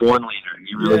 He's a born leader.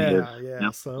 He really is. Yeah.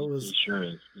 Yep. So it was. He sure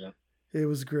is. Yeah. It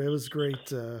was great. It was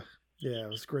great. It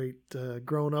was great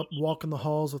growing up, walking the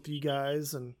halls with you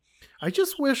guys, and I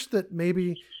just wish that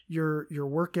maybe your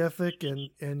work ethic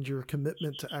and your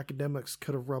commitment to academics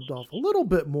could have rubbed off a little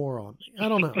bit more on me. I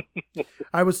don't know.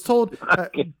 I was told,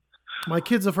 my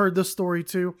kids have heard this story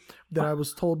too, that I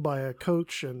was told by a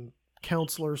coach and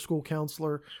school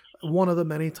counselor, one of the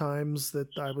many times that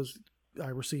I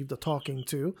received a talking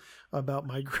to about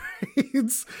my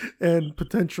grades and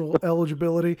potential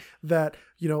eligibility, that,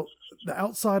 the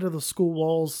outside of the school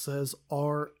walls says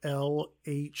RLHS,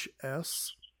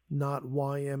 not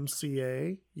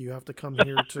YMCA. You have to come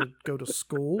here to go to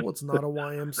school. It's not a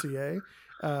YMCA.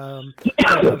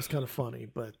 That was kind of funny,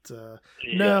 but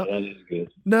no, that is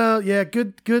good. No, yeah,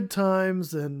 good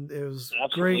times, and it was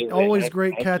Absolutely. Great. Always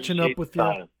great catching up with you.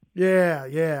 Time. Yeah.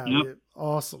 Yep.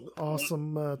 Awesome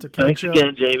to catch Thanks up.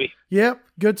 again, Jamie. Yep,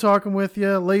 good talking with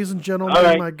you, ladies and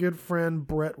gentlemen. My good friend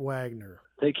Brett Wagner.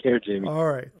 Take care, Jamie. All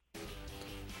right.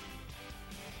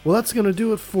 Well, that's going to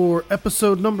do it for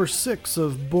episode number 6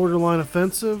 of Borderline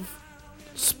Offensive.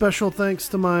 Special thanks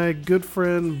to my good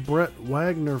friend Brett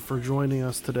Wagner for joining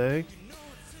us today.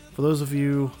 For those of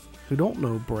you who don't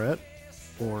know Brett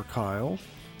or Kyle,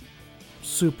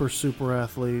 super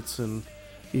athletes and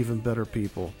even better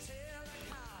people.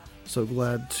 So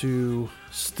glad to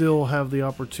still have the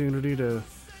opportunity to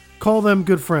call them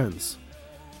good friends.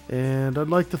 And I'd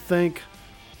like to thank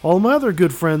all my other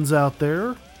good friends out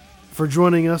there for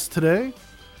joining us today.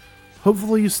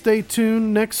 Hopefully you stay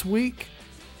tuned next week.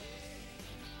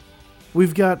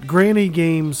 We've got Granny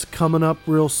Games coming up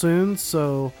real soon,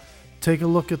 so take a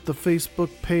look at the Facebook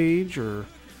page or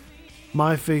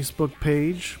my Facebook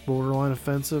page, Borderline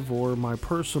Offensive, or my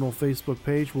personal Facebook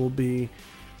page. We'll be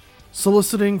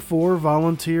soliciting for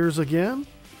volunteers again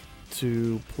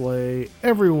to play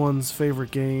everyone's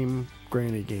favorite game,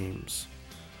 Granny Games.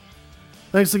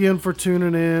 Thanks again for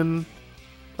tuning in.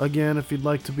 Again, if you'd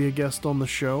like to be a guest on the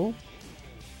show,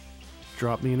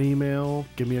 drop me an email,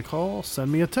 give me a call,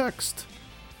 send me a text.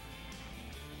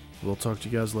 We'll talk to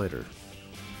you guys later.